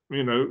and,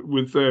 you know,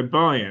 with their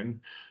buy-in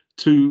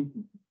to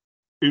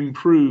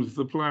improve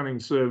the planning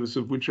service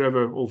of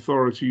whichever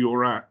authority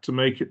you're at, to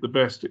make it the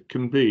best it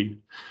can be.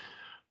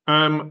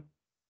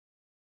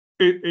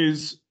 It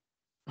is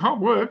hard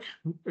work,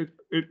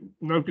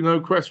 no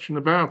question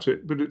about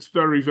it, but it's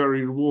very,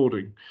 very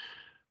rewarding.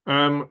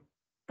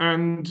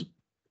 And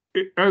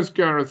as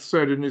Gareth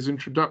said in his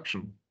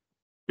introduction,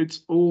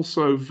 it's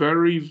also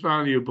very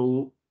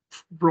valuable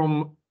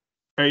from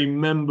a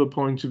member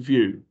point of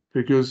view,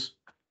 because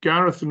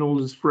Gareth and all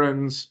his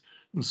friends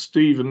and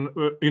Stephen,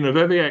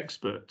 they're the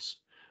experts.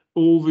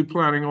 All the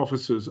planning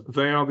officers,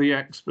 they are the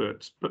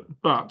experts.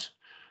 But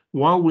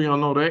while we are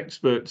not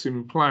experts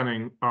in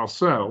planning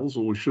ourselves,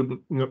 or we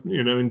shouldn't,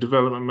 in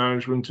development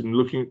management and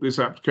looking at this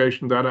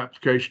application, that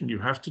application, you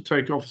have to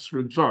take officer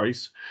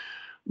advice.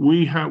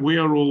 We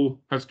are all,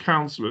 as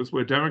councillors,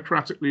 we're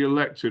democratically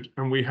elected,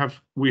 and we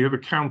have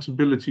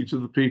accountability to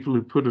the people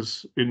who put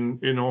us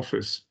in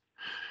office.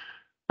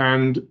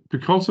 And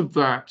because of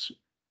that,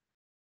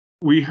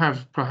 we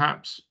have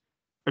perhaps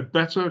a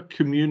better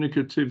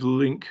communicative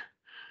link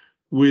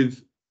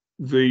with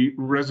the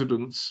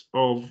residents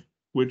of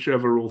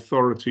whichever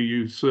authority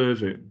you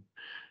serve in.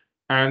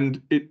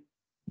 And it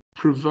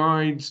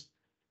provides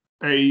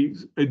a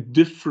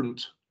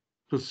different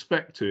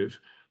perspective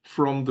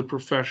from the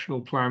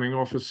professional planning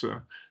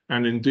officer,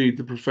 and indeed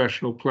the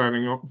professional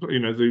planning,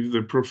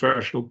 the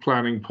professional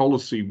planning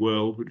policy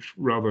world, which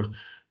rather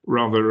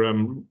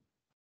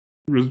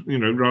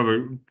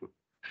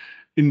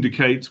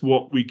indicates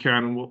what we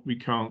can and what we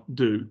can't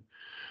do.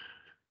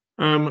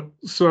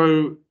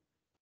 So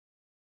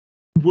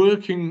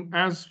working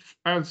as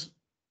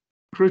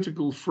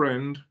critical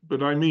friend,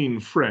 but I mean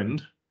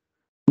friend,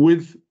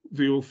 with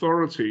the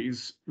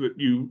authorities that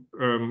you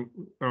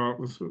are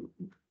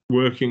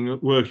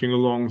working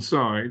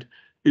alongside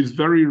is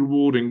very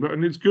rewarding,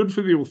 and it's good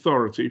for the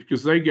authority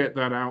because they get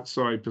that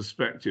outside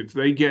perspective.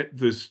 They get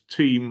this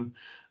team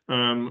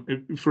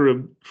for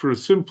a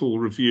simple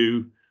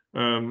review,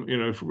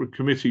 for a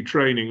committee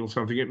training or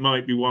something. It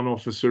might be one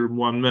officer and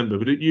one member,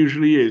 but it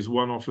usually is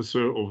one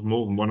officer or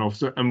more than one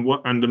officer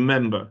and a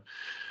member.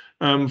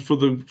 For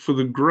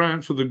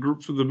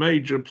the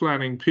major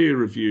planning peer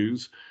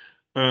reviews,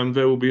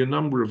 there will be a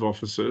number of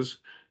officers,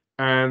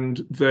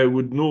 and there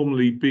would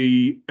normally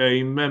be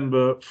a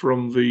member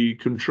from the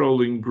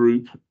controlling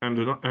group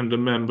and a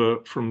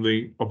member from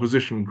the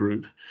opposition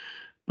group.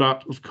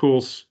 But of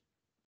course,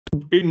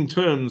 in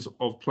terms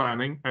of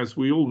planning, as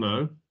we all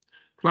know,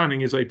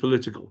 planning is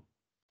apolitical.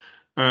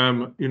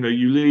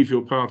 You leave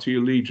your party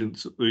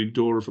allegiance at the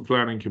door of the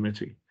planning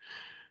committee,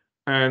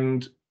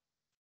 and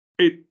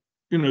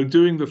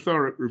doing the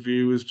thorough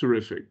review is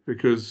terrific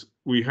because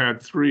we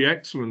had 3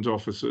 excellent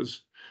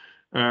officers.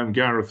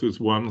 Gareth was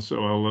one,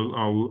 so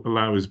I'll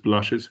allow his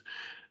blushes.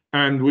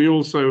 And we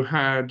also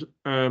had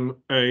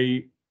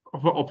a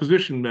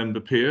opposition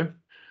member peer,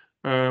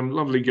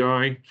 lovely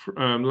guy,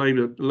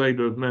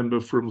 Labour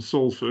member from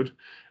Salford.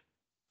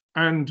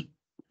 And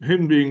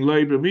him being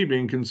Labour, me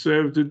being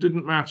Conservative,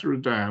 didn't matter a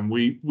damn.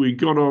 We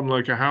got on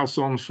like a house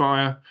on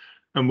fire,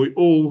 and we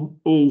all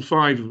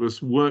 5 of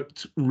us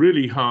worked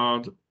really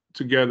hard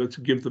together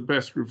to give the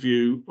best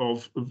review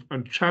of a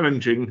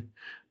challenging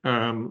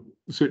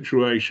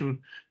situation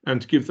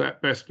and to give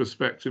that best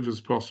perspective as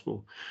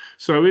possible.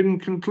 So in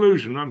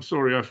conclusion, I'm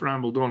sorry I've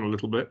rambled on a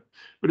little bit,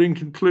 but in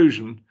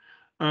conclusion,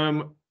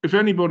 if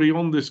anybody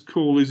on this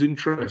call is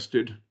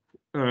interested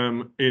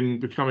in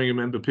becoming a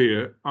member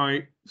peer,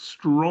 I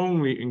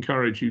strongly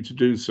encourage you to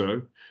do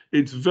so.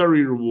 It's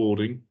very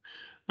rewarding.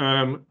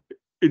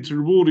 It's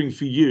rewarding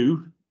for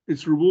you.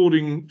 It's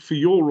rewarding for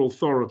your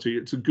authority.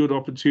 It's a good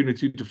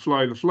opportunity to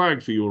fly the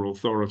flag for your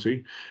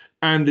authority,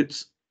 and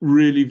it's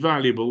really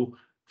valuable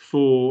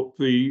for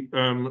the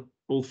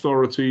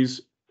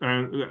authorities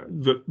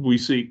that we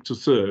seek to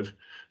serve.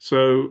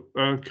 So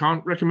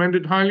can't recommend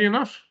it highly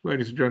enough,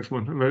 ladies and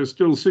gentlemen. And there's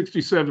still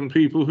 67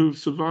 people who've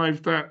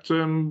survived that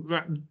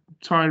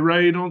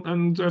tirade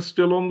and are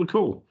still on the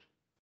call.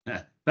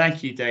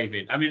 Thank you,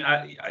 David. I mean,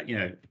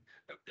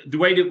 the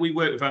way that we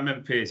work with our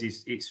member peers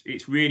is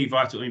it's really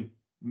vital. I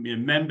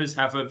mean, members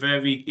have a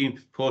very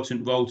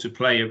important role to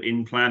play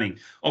in planning.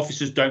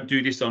 Officers don't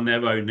do this on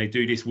their own, they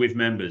do this with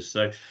members.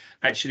 So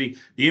actually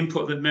the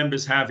input that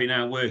members have in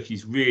our work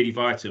is really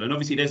vital. And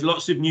obviously there's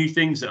lots of new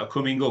things that are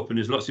coming up, and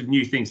there's lots of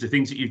new things, the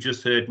things that you've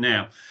just heard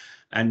now,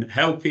 and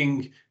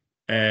helping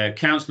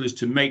councillors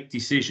to make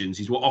decisions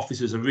is what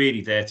officers are really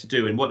there to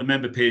do. And what the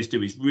member peers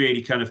do is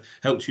really kind of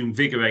help to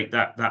invigorate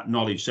that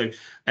knowledge. So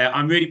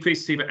I'm really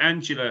pleased to see that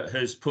Angela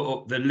has put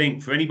up the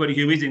link for anybody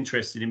who is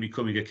interested in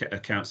becoming a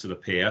councillor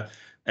peer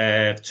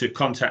to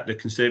contact the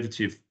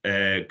Conservative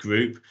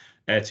group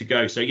to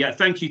go. So yeah,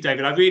 thank you,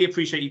 David. I really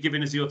appreciate you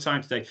giving us your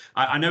time today.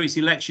 I know it's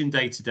election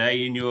day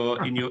today in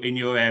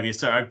your area,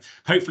 so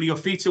hopefully your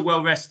feet are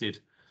well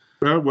rested.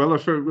 Well,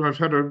 I've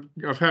had an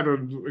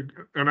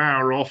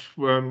hour off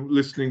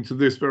listening to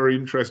this very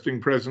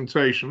interesting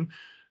presentation.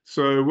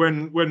 So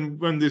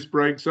when this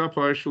breaks up,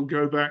 I shall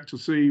go back to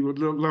see what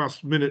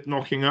last minute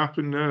knocking up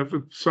in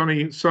the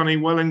sunny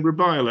Wellingborough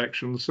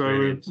by-election.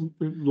 So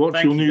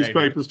watch your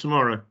newspapers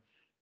tomorrow.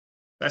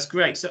 That's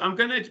great. So we're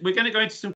going to go into some